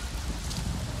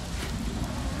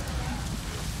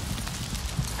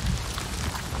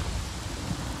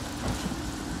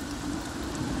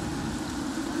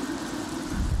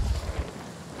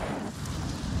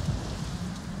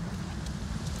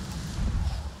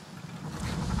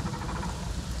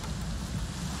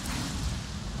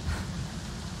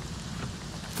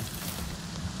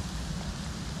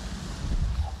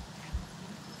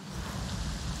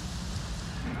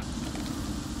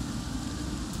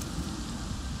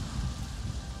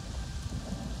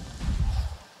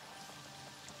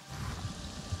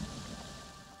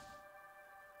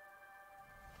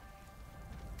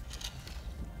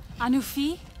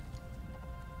 Anufi?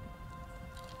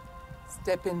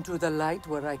 Step into the light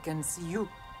where I can see you.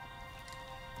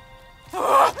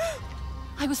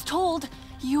 I was told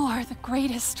you are the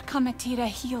greatest Kamatira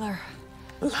healer.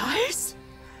 Lies?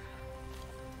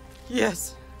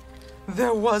 Yes.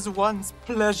 There was once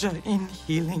pleasure in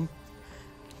healing.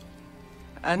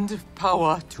 And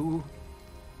power too.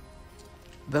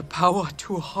 The power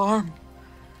to harm.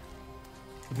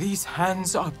 These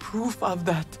hands are proof of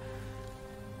that.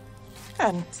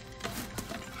 And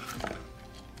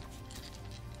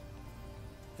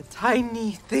the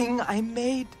tiny thing I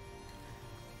made,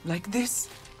 like this,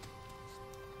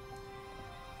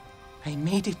 I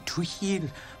made it to heal,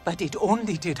 but it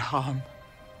only did harm.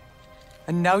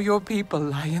 And now your people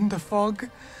lie in the fog.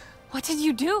 What did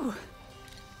you do?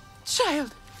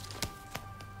 Child!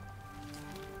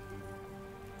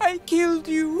 I killed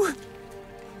you.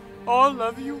 All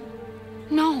of you.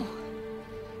 No.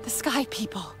 The Sky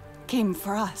People came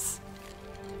for us.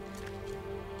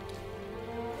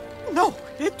 No,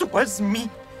 it was me.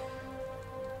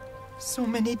 So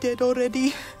many dead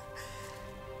already.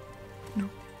 No.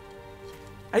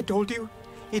 I told you,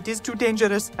 it is too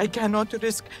dangerous. I cannot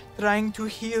risk trying to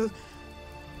heal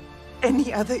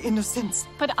any other innocents.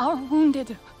 But our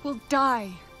wounded will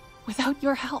die without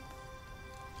your help.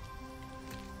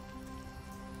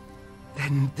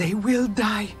 Then they will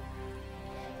die.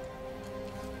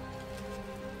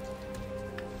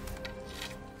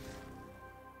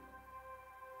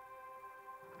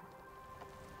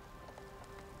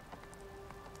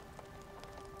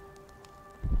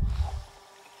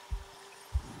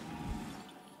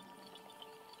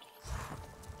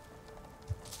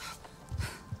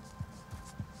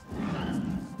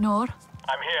 Nor?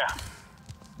 I'm here.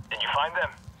 Did you find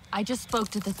them? I just spoke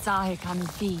to the Tsahik on the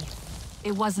fee.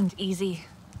 It wasn't easy.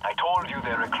 I told you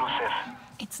they're reclusive.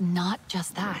 It's not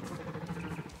just that.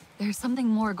 There's something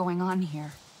more going on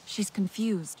here. She's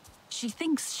confused. She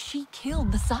thinks she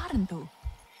killed the Sarentu.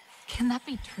 Can that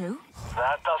be true?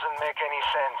 That doesn't make any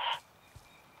sense.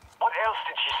 What else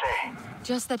did she say?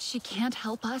 Just that she can't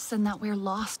help us and that we're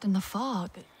lost in the fog.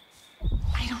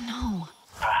 I don't know.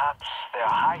 Perhaps they're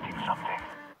hiding something.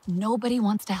 Nobody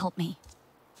wants to help me.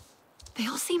 They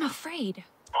all seem afraid.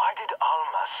 Why did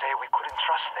Alma say we couldn't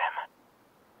trust them?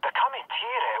 The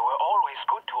Kamitire were always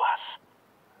good to us.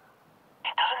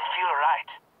 It doesn't feel right.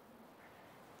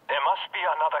 There must be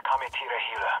another Kamitire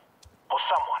healer. Or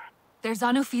someone. There's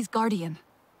Anufi's guardian.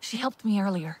 She helped me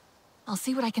earlier. I'll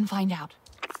see what I can find out.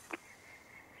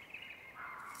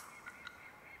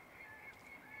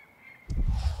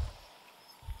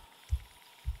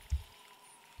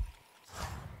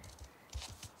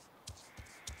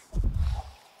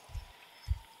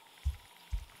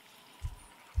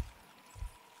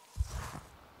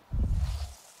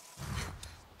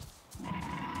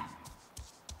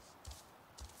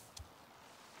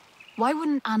 Why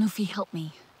wouldn't Anufi help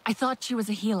me? I thought she was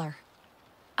a healer.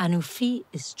 Anufi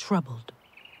is troubled.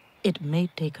 It may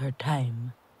take her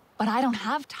time. But I don't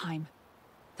have time.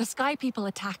 The Sky People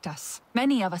attacked us.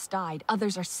 Many of us died,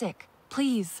 others are sick.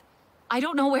 Please, I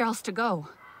don't know where else to go.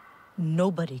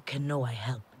 Nobody can know I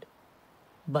helped.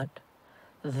 But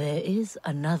there is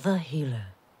another healer.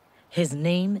 His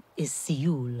name is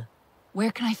Siul.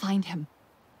 Where can I find him?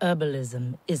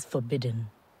 Herbalism is forbidden.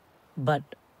 But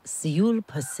Siul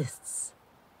persists.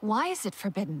 Why is it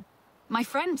forbidden? My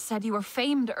friend said you were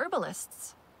famed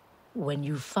herbalists. When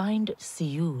you find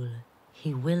Siul,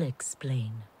 he will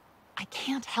explain. I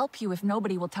can't help you if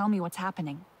nobody will tell me what's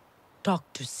happening.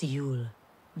 Talk to Siul.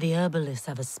 The herbalists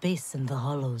have a space in the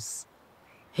hollows.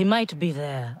 He might be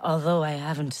there, although I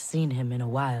haven't seen him in a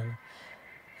while.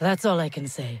 That's all I can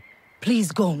say.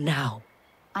 Please go now.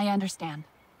 I understand.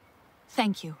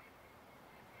 Thank you.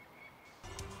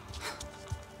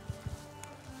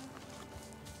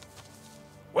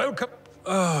 Welcome.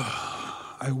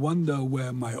 I wonder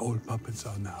where my old puppets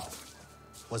are now.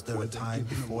 Was there a time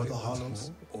before the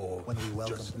Hollows, or when we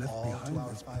welcomed all to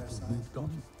our fireside?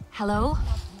 Hello?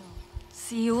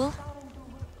 Siul?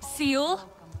 Siul?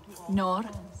 Nor?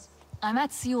 I'm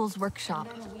at Siul's workshop.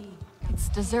 It's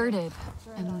deserted,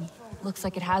 and looks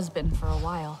like it has been for a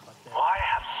while. Why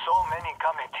have so many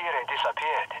Kamitire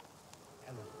disappeared?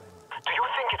 Do you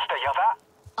think it's the Yava?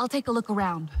 I'll take a look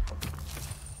around.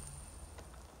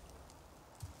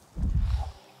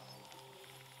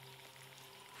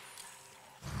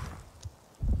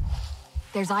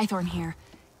 There's Ithorn here,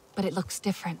 but it looks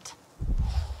different.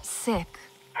 Sick.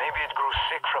 Maybe it grew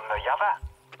sick from the Yava?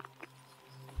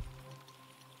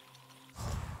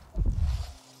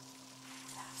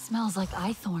 Smells like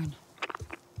Ithorn.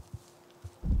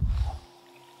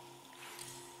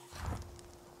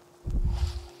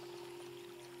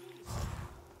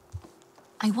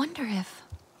 I wonder if...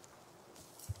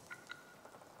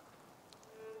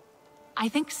 I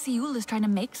think Siul is trying to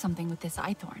make something with this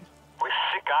Ithorn. With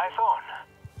sick Ithorn?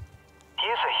 He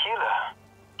is a healer.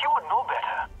 He would know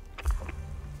better.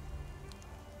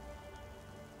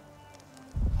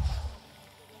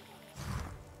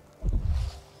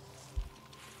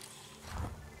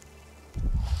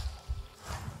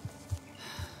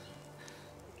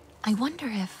 I wonder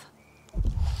if...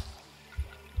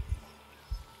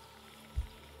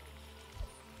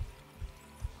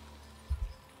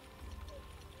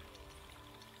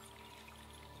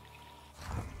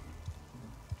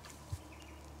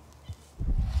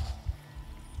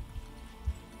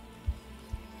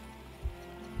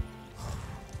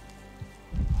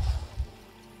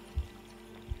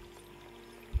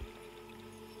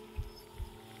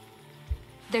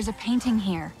 There's a painting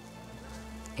here.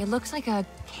 It looks like a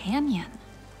canyon.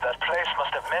 That place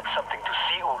must have meant something to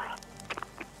Seul.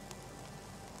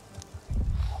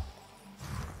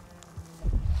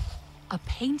 A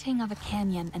painting of a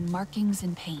canyon and markings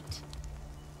in paint.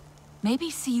 Maybe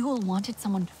Seul wanted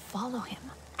someone to follow him.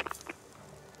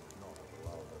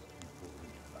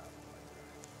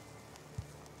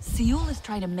 Seul is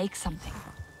trying to make something.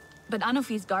 But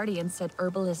Anufi's guardian said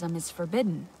herbalism is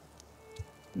forbidden.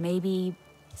 Maybe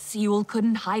Seul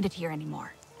couldn't hide it here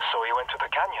anymore. So he went to the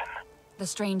canyon. The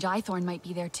strange eyethorn might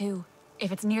be there too.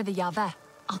 If it's near the Yaveh,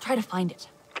 I'll try to find it.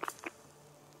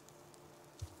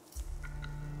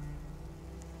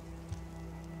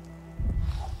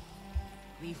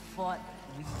 We fought,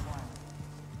 we won.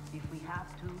 If we have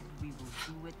to, we will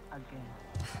do it again.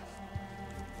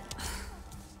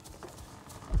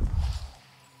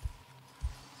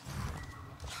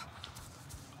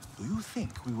 Do you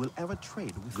think we will ever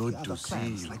trade with Good the other to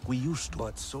clans see like we used to?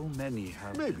 But so many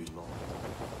have Maybe. been lost.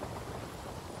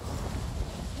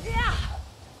 Yeah!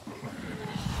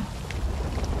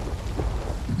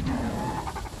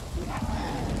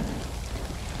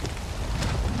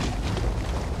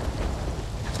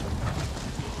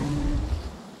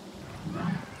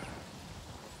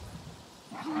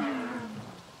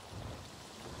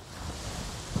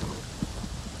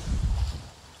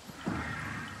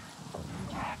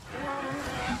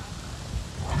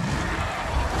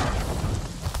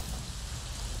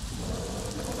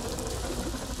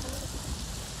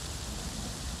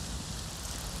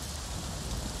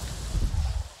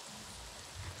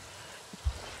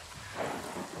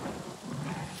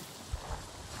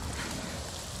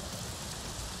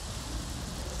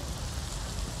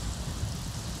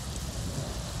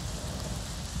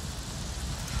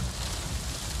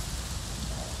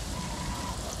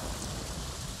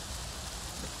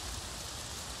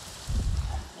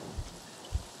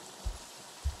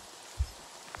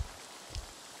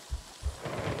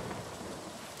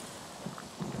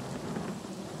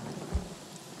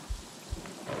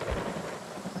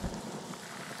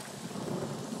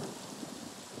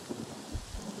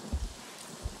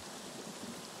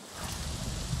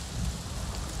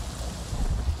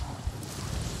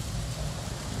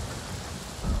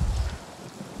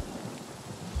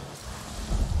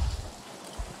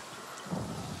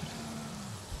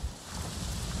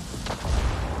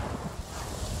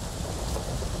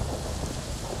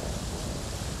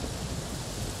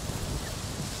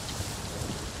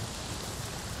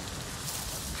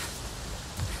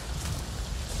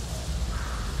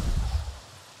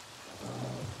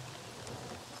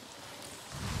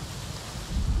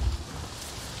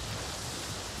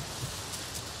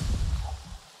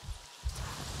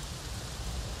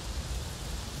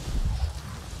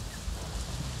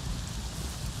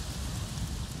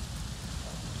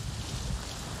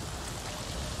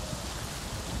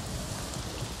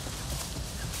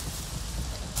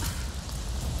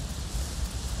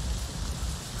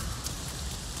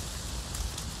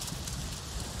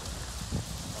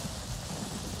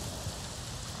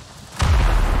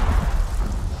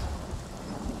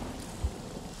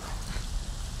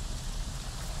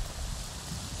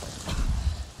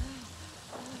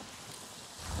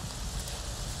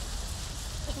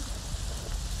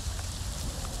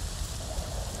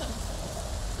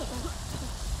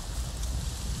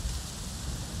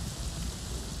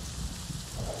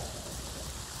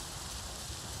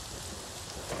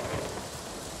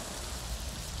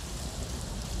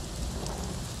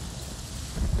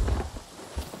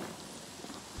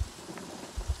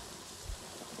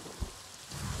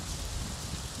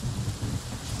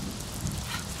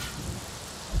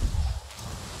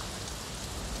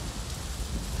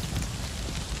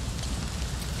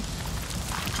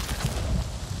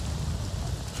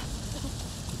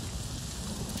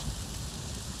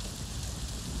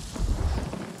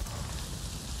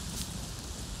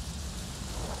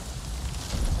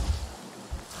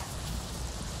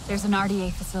 There's an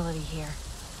RDA facility here.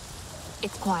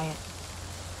 It's quiet.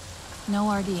 No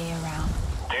RDA around.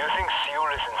 Do you think Seul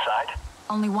is inside?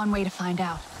 Only one way to find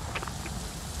out.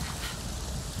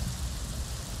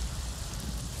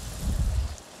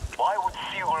 Why would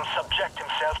Seul subject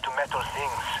himself to metal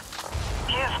things?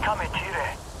 He is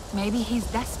Kametire. Maybe he's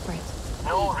desperate.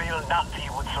 No real Nazi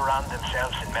would surround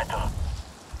themselves in metal.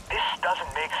 This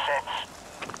doesn't make sense.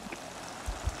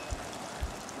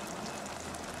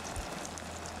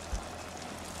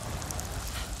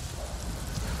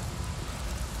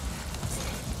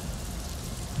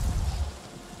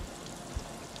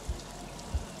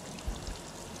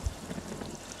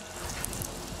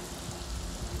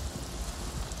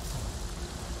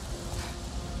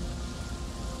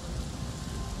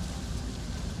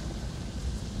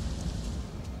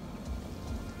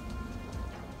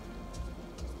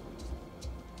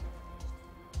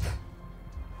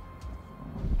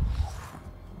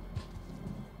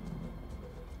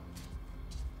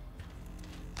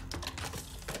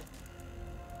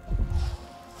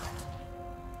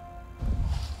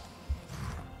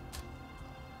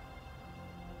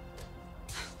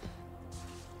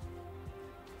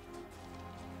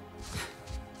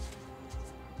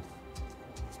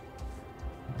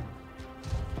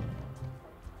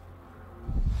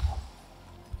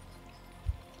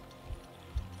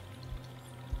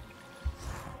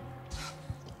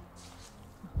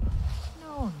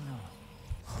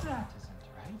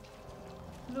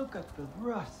 Look at the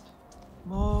rust.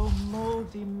 More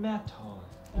moldy metal,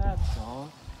 that's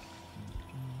all.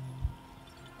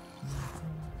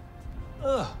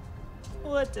 Ugh,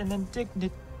 what an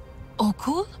indignant... Oh,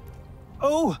 cool?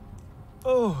 Oh,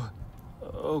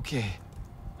 okay.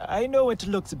 I know it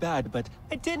looks bad, but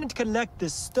I didn't collect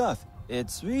this stuff.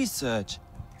 It's research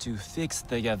to fix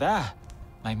the Yavah.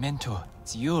 My mentor,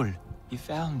 Ziul, he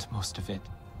found most of it.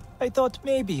 I thought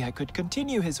maybe I could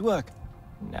continue his work.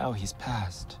 Now he's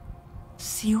passed.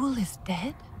 Ziul is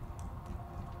dead?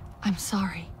 I'm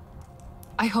sorry.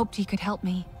 I hoped he could help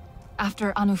me,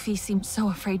 after Anufi seemed so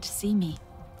afraid to see me.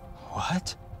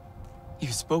 What? You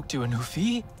spoke to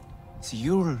Anufi?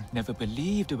 Ziul never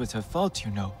believed it was her fault,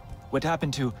 you know. What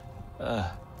happened to,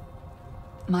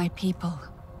 my people.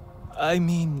 I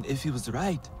mean, if he was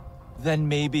right, then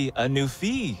maybe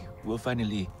Anufi will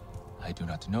finally, I do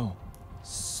not know,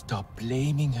 stop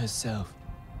blaming herself.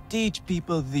 Teach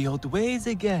people the old ways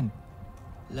again.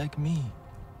 Like me.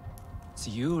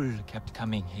 Ziul kept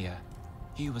coming here.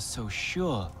 He was so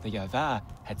sure the Yavah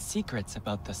had secrets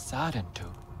about the Sarentu.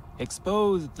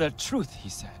 Expose the truth, he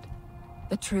said.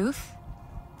 The truth?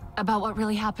 About what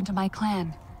really happened to my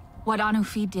clan? What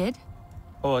Anufi did?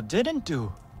 Or didn't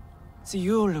do.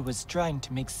 Ziul was trying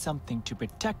to make something to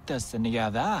protect us in the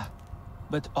Yavah.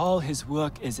 But all his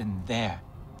work is in there.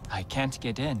 I can't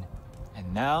get in.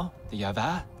 And now the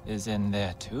Yavah is in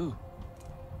there too.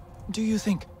 Do you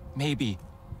think maybe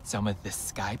some of this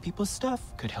Sky People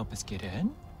stuff could help us get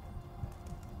in?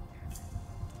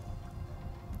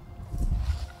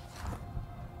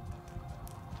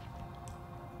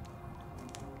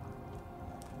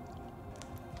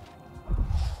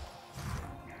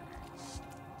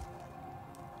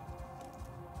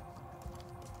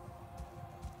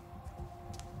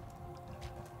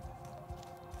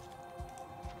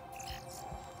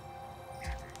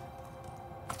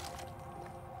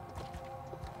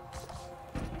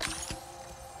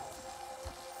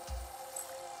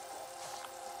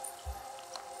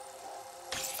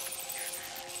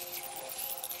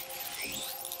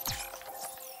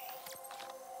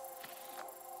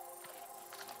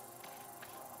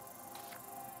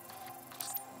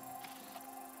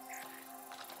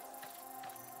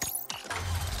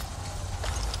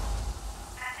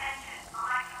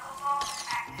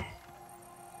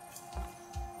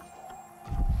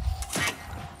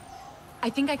 I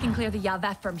think I can clear the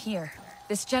Yaveh from here.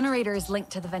 This generator is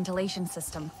linked to the ventilation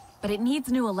system, but it needs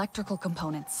new electrical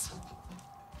components.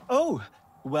 Oh,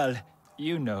 well,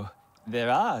 you know, there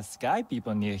are Sky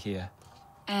People near here.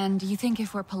 And you think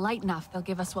if we're polite enough, they'll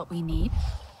give us what we need?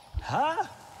 Huh?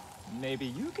 Maybe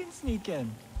you can sneak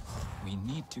in. We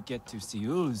need to get to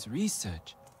Ziul's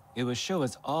research. It will show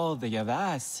us all the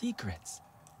Yavah's secrets.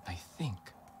 I think.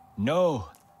 No,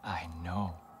 I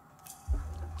know.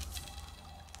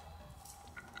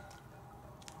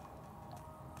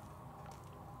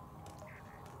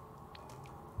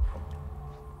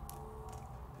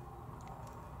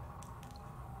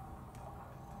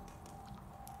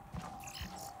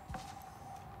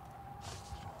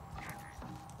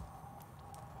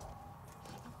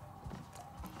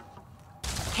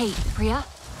 Hey, Priya,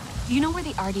 do you know where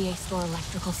the RDA store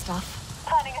electrical stuff?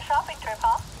 Planning a shopping trip,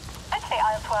 huh? I'd say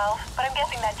aisle 12, but I'm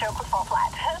guessing that joke would fall flat.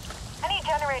 Any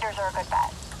generators are a good bet.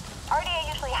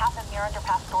 RDA usually have them near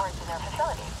underpass stores in their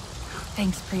facilities.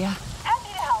 Thanks, Priya.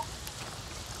 Happy to help.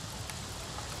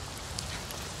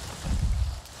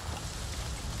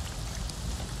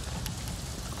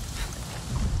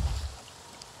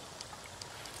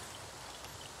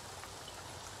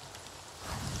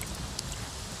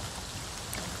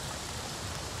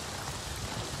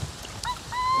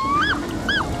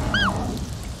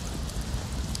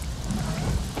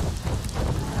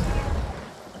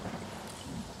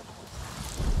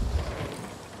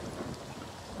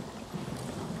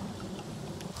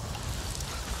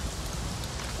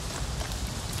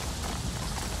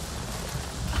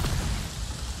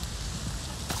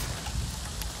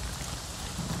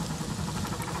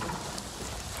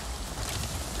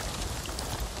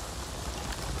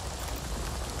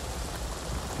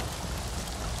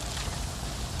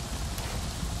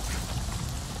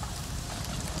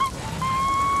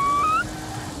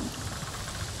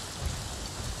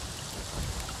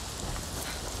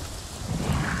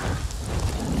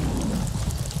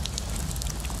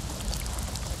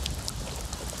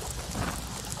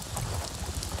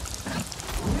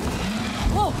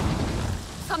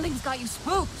 Something's got you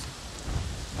spooked.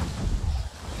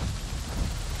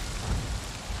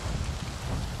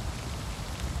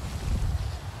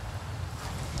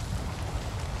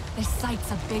 This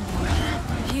site's a big one.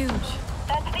 Huge.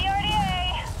 That's the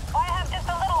RDA. Why have just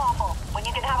a little offal when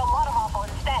you can have a lot of offal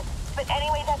instead? But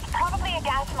anyway, that's probably a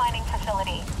gas mining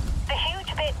facility. The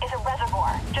huge bit is a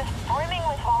reservoir, just brimming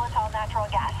with volatile natural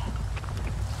gas.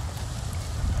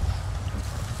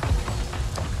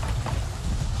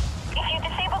 If you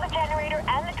disable the generator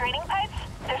and the draining pipes,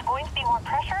 there's going to be more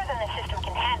pressure than the system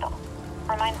can handle.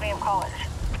 Reminds me of college.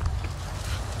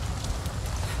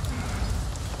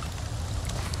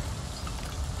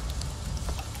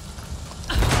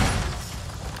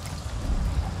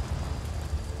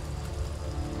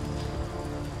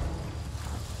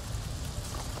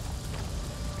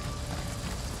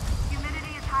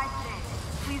 Humidity is high today.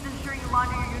 Please ensure you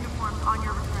launder your uniforms on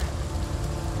your return.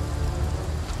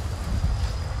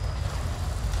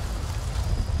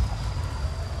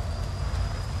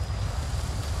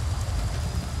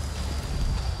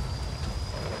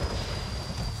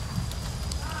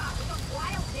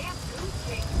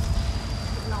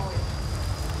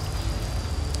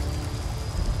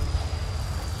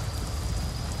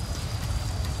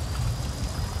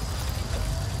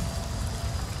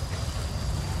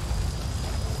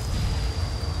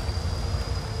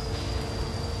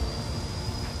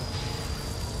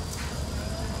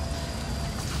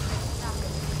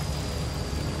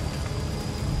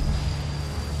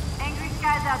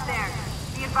 Guys out there,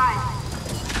 be advised.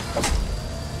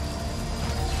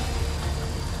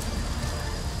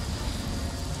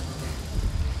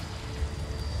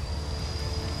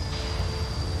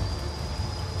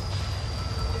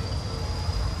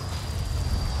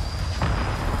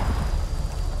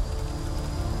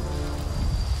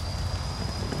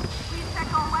 Please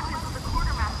check all weapons with the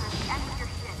quartermaster at the end of your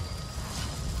shift.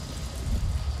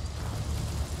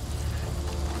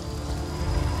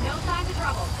 No signs of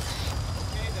trouble.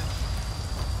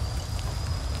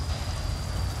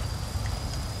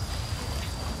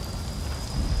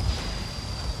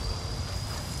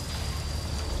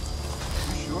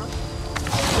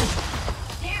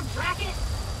 Damn bracket!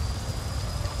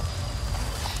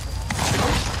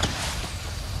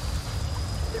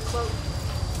 They're close.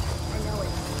 I know it.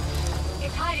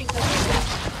 It's hiding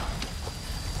somewhere.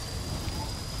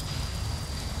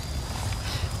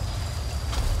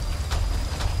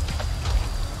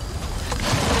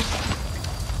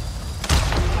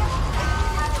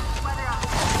 Weather up.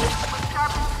 Look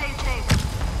sharp and stay safe.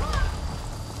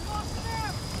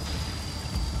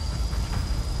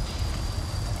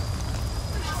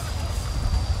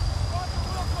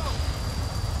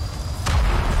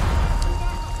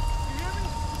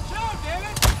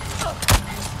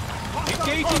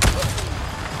 Engaging!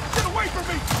 Get away from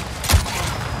me!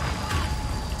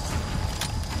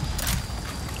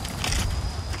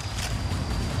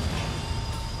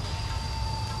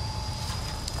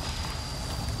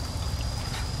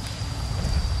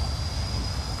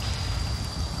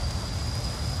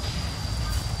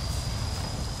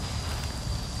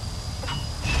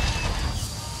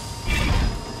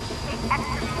 Take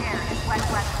extra care in wet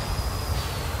weather.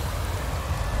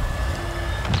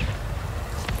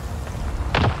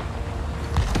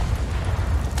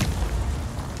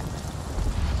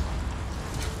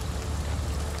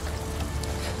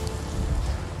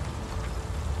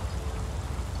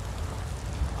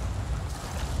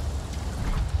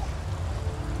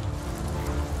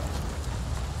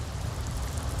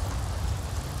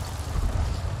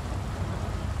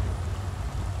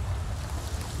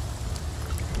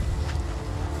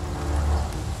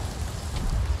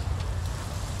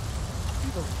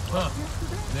 Huh.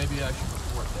 Maybe I should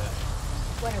report that.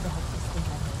 Where the heck is this thing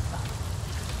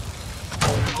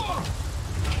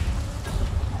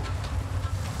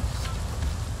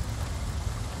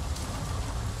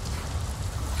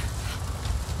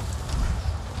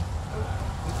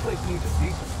This place needs a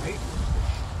decent maintenance.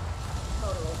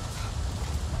 Totally.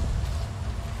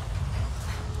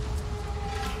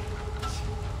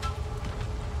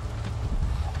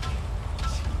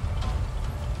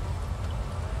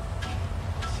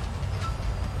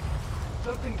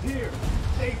 Something's here.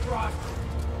 Stay dry.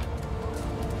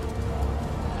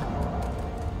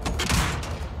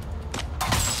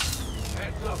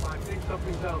 Heads up, I think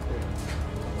something's out there.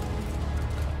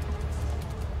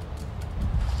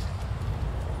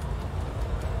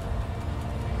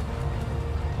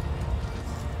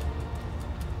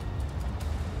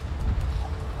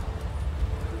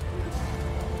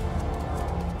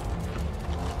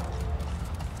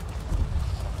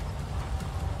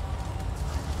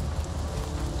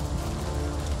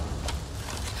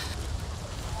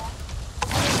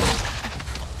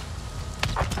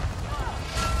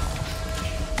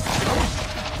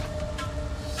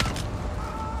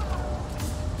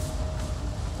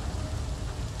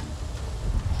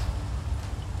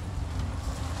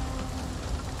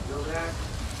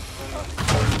 Where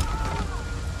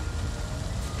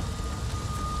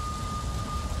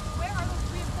are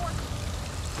those reinforcements?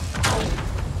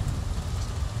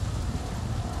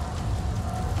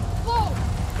 Whoa!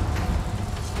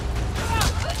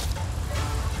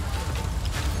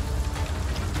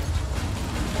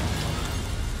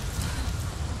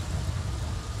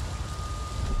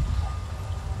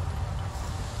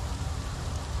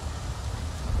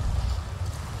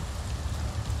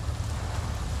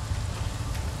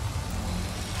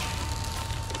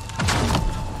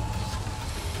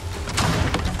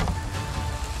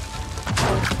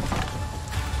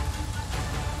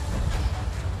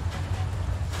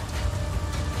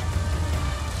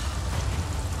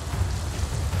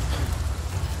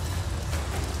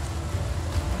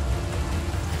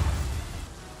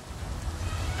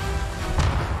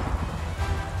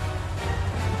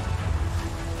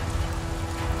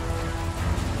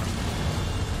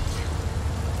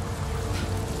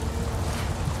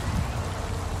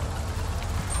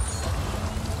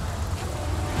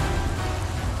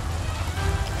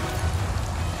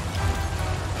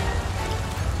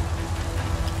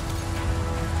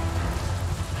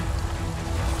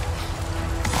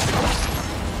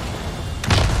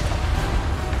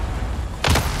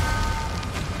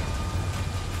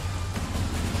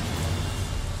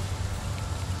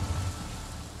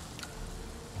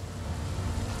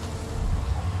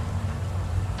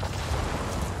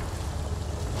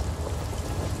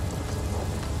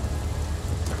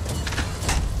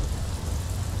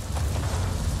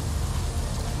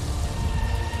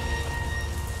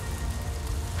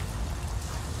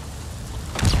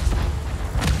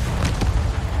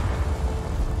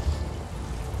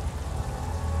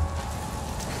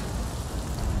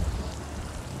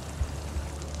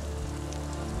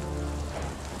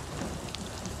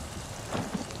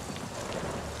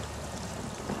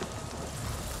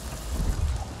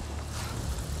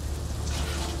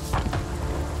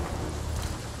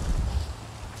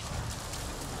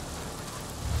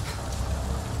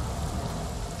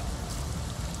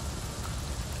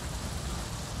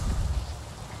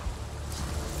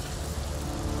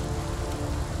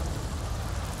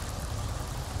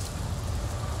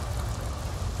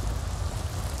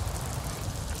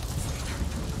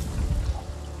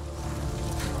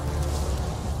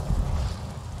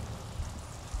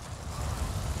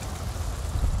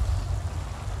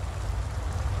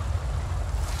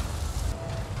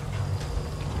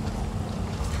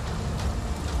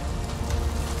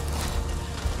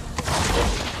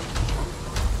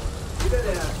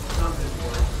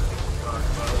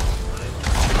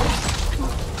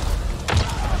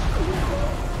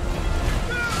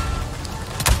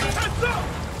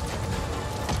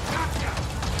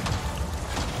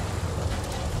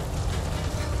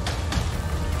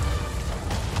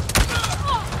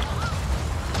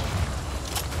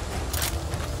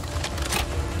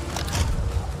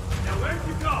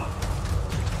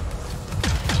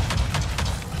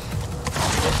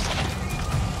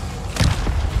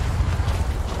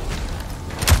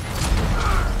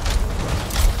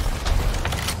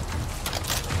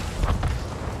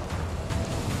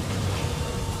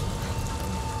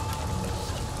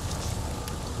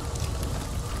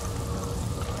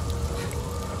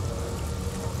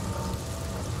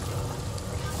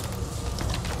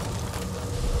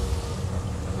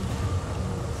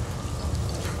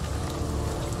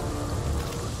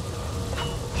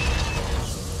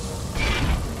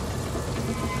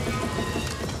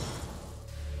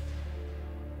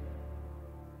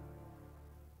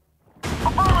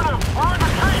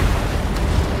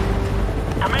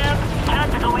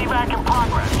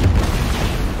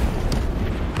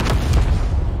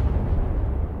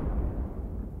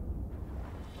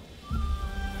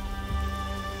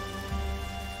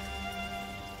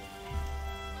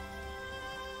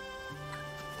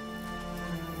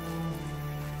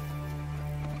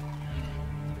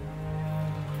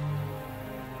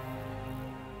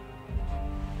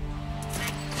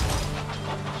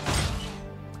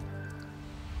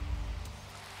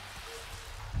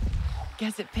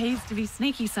 Guess it pays to be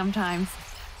sneaky sometimes.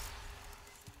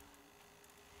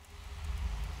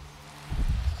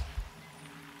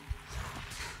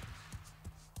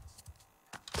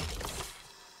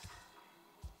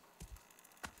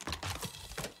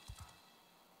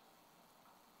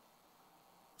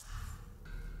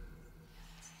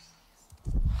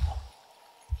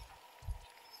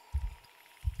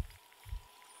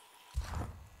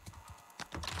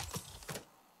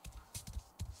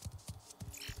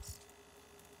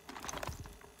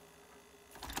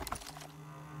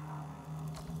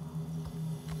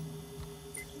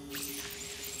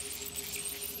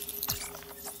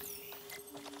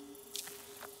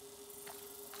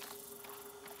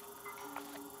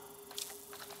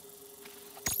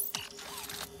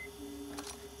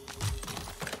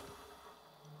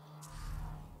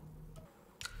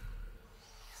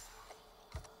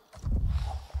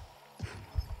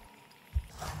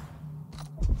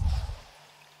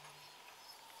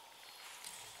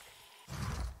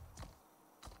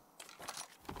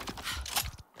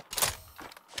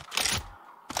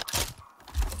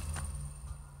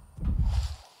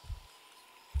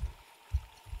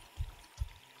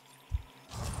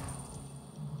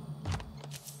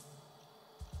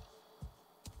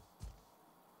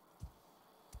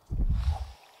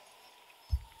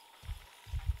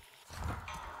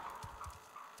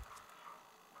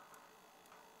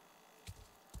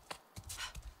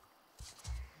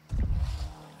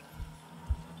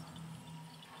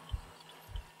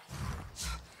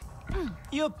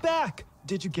 You're back!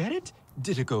 Did you get it?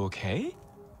 Did it go okay?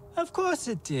 Of course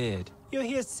it did. You're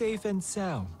here safe and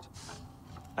sound.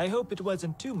 I hope it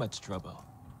wasn't too much trouble.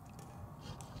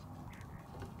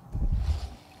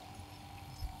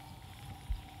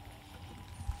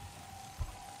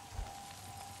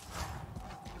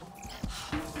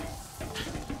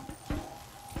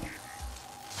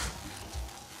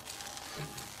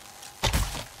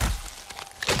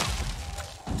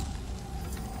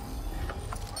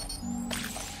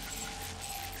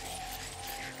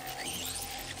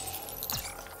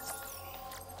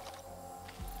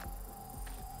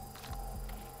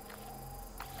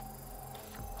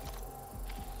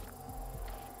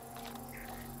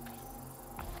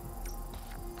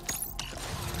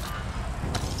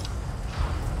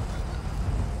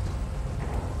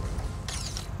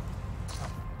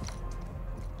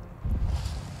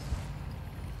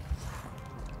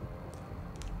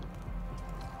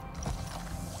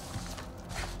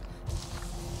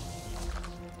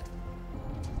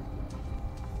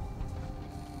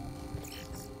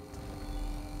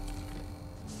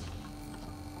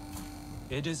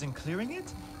 It isn't clearing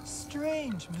it?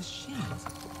 Strange machines.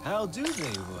 How do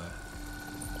they work?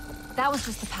 That was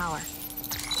just the power.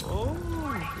 Oh,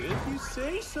 if you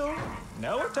say so.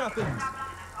 Now what happens?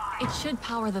 It should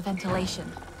power the ventilation.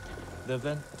 The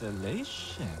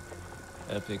ventilation?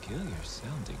 A peculiar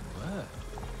sounding word.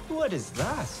 What is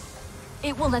that?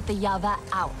 It will let the Yava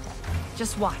out.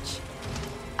 Just watch.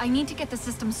 I need to get the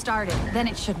system started, then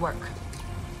it should work.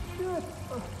 Good.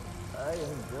 I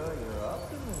enjoy your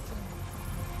optimism.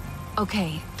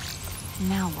 Okay,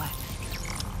 now what?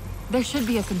 There should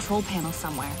be a control panel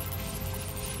somewhere,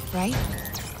 right?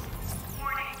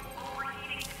 Warning,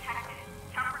 overheating detected.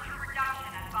 Temperature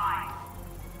reduction advised.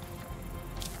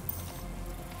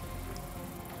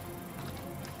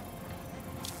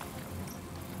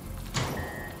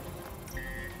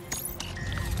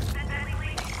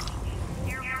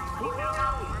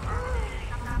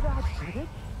 That's it.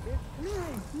 It's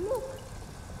clearing. Look.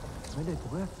 Will it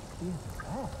work here?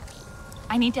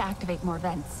 I need to activate more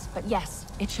vents, but yes,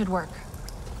 it should work.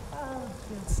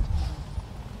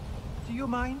 Do you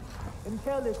mind?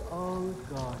 Until it's all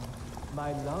gone,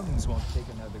 my lungs won't take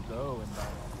another go and blah,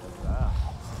 blah, blah.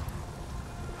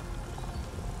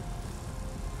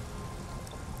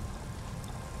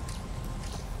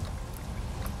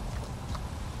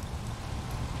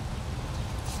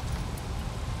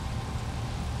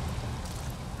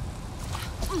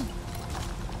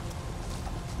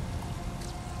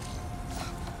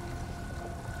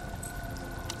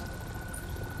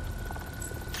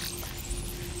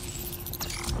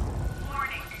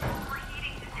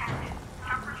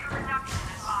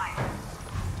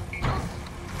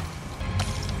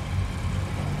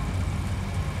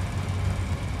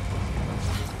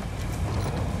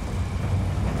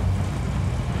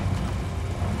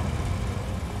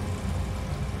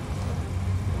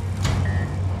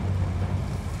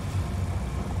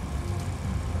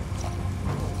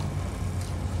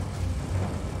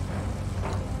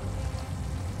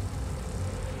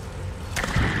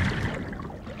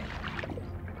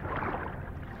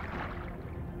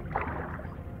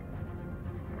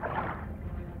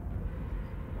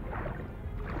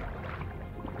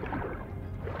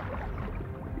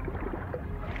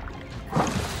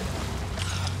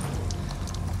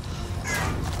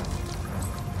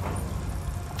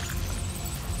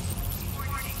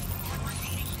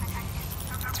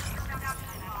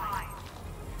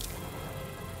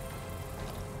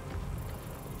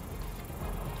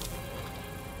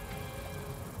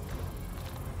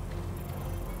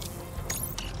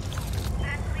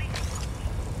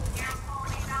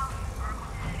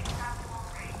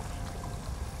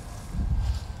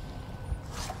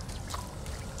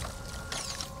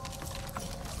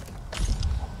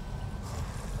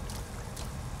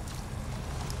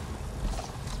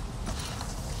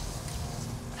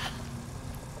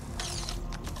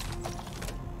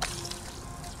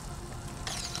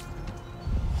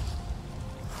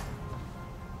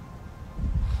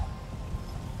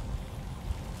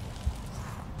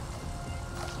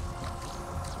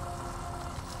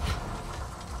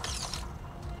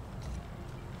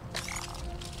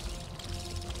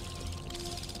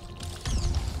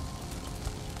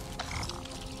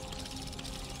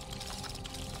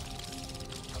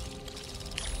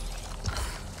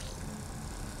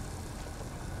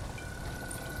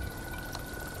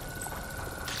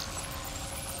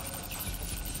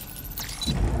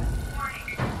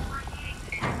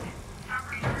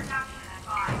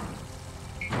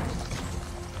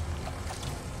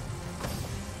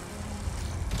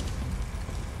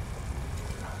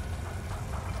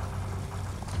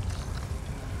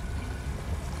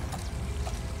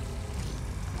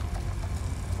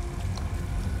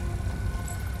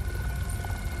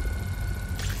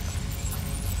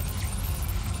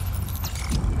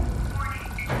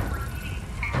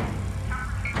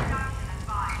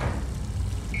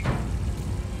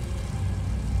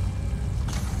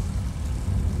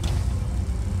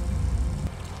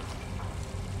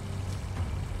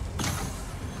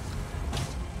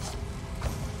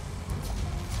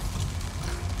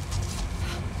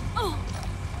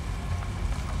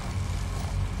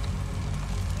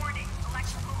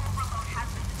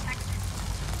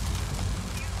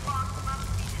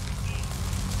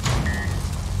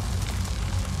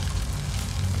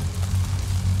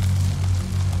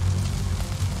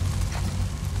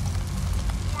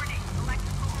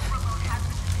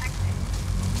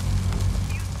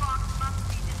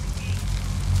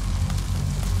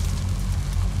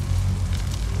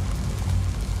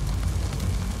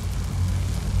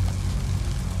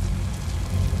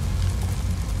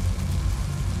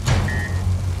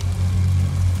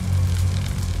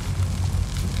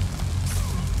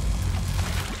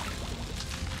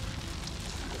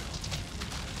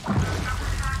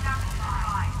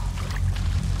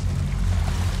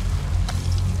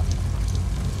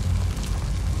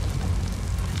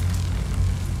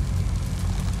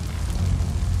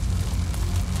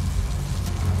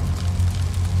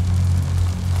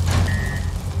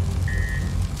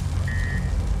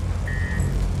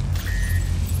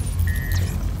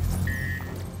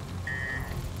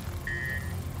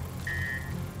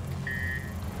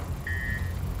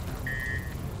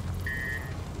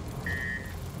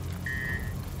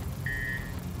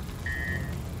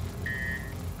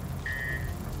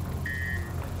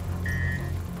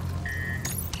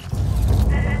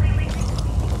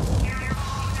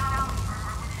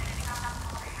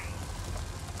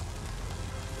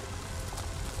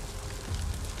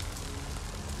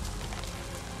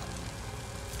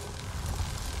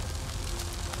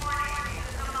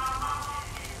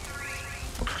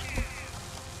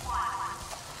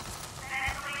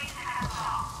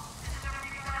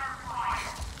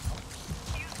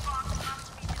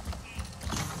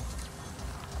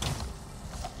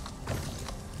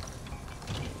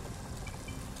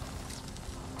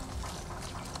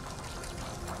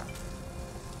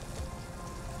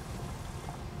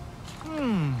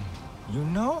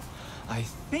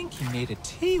 think he made a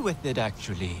tea with it,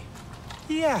 actually.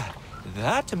 Yeah,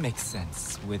 that makes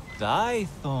sense. With thy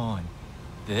thorn.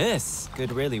 This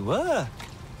could really work.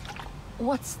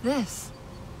 What's this?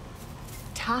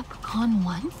 Tap Con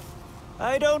 1?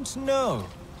 I don't know.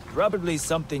 Probably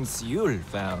something Seul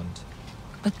found.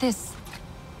 But this...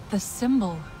 the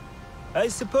symbol... I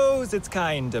suppose it's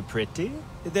kinda pretty.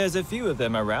 There's a few of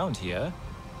them around here.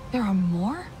 There are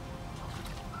more?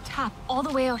 Tap all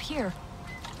the way out here.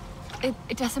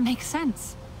 It doesn't make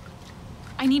sense.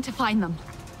 I need to find them.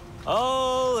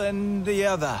 All and the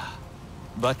other.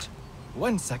 But,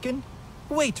 1 second.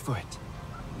 Wait for it.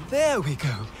 There we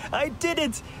go. I did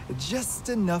it! Just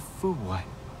enough for one.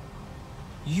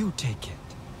 You take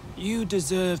it. You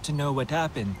deserve to know what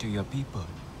happened to your people.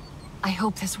 I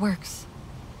hope this works.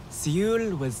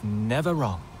 Seul was never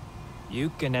wrong. You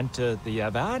can enter the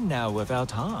Avan now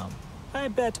without harm. I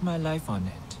bet my life on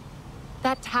it.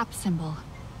 That tap symbol.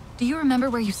 Do you remember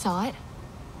where you saw it?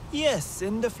 Yes,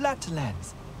 in the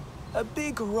flatlands. A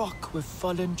big rock with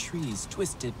fallen trees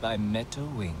twisted by metal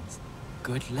wings.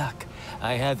 Good luck.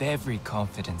 I have every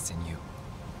confidence in you.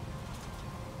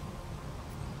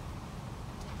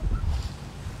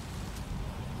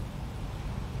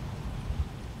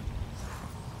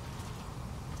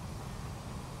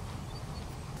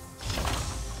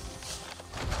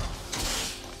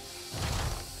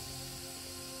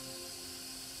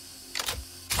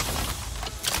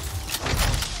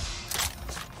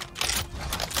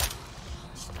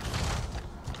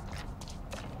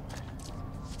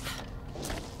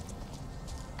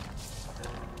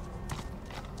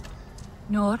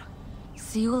 Nor,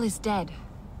 Seul is dead,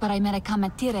 but I met a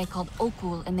Kamatire called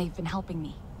Okul and they've been helping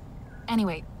me.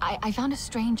 Anyway, I found a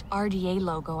strange RDA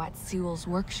logo at Seul's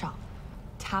workshop.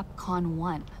 TapCon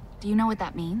 1. Do you know what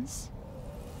that means?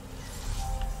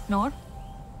 Nor?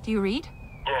 Do you read?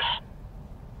 Yes.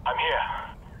 I'm here.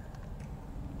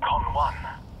 Con 1.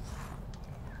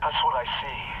 That's what I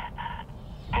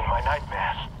see. In my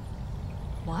nightmares.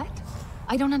 What?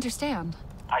 I don't understand.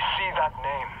 I see that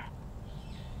name.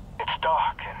 It's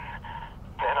dark, and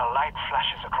then a light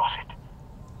flashes across it.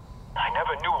 I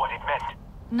never knew what it meant.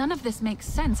 None of this makes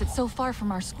sense. It's so far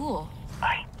from our school.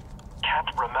 I can't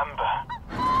remember.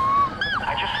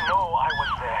 I just know I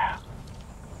was there.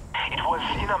 It was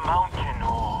in a mountain,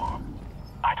 or...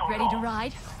 I don't know. Ready to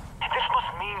ride? This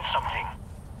must mean something.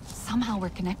 Somehow we're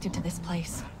connected to this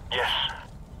place. Yes.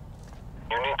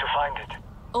 You need to find it.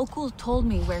 Okul told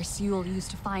me where Seul used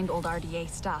to find old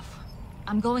RDA stuff.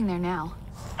 I'm going there now.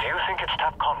 Do you think it's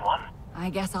TapCon 1? I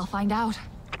guess I'll find out.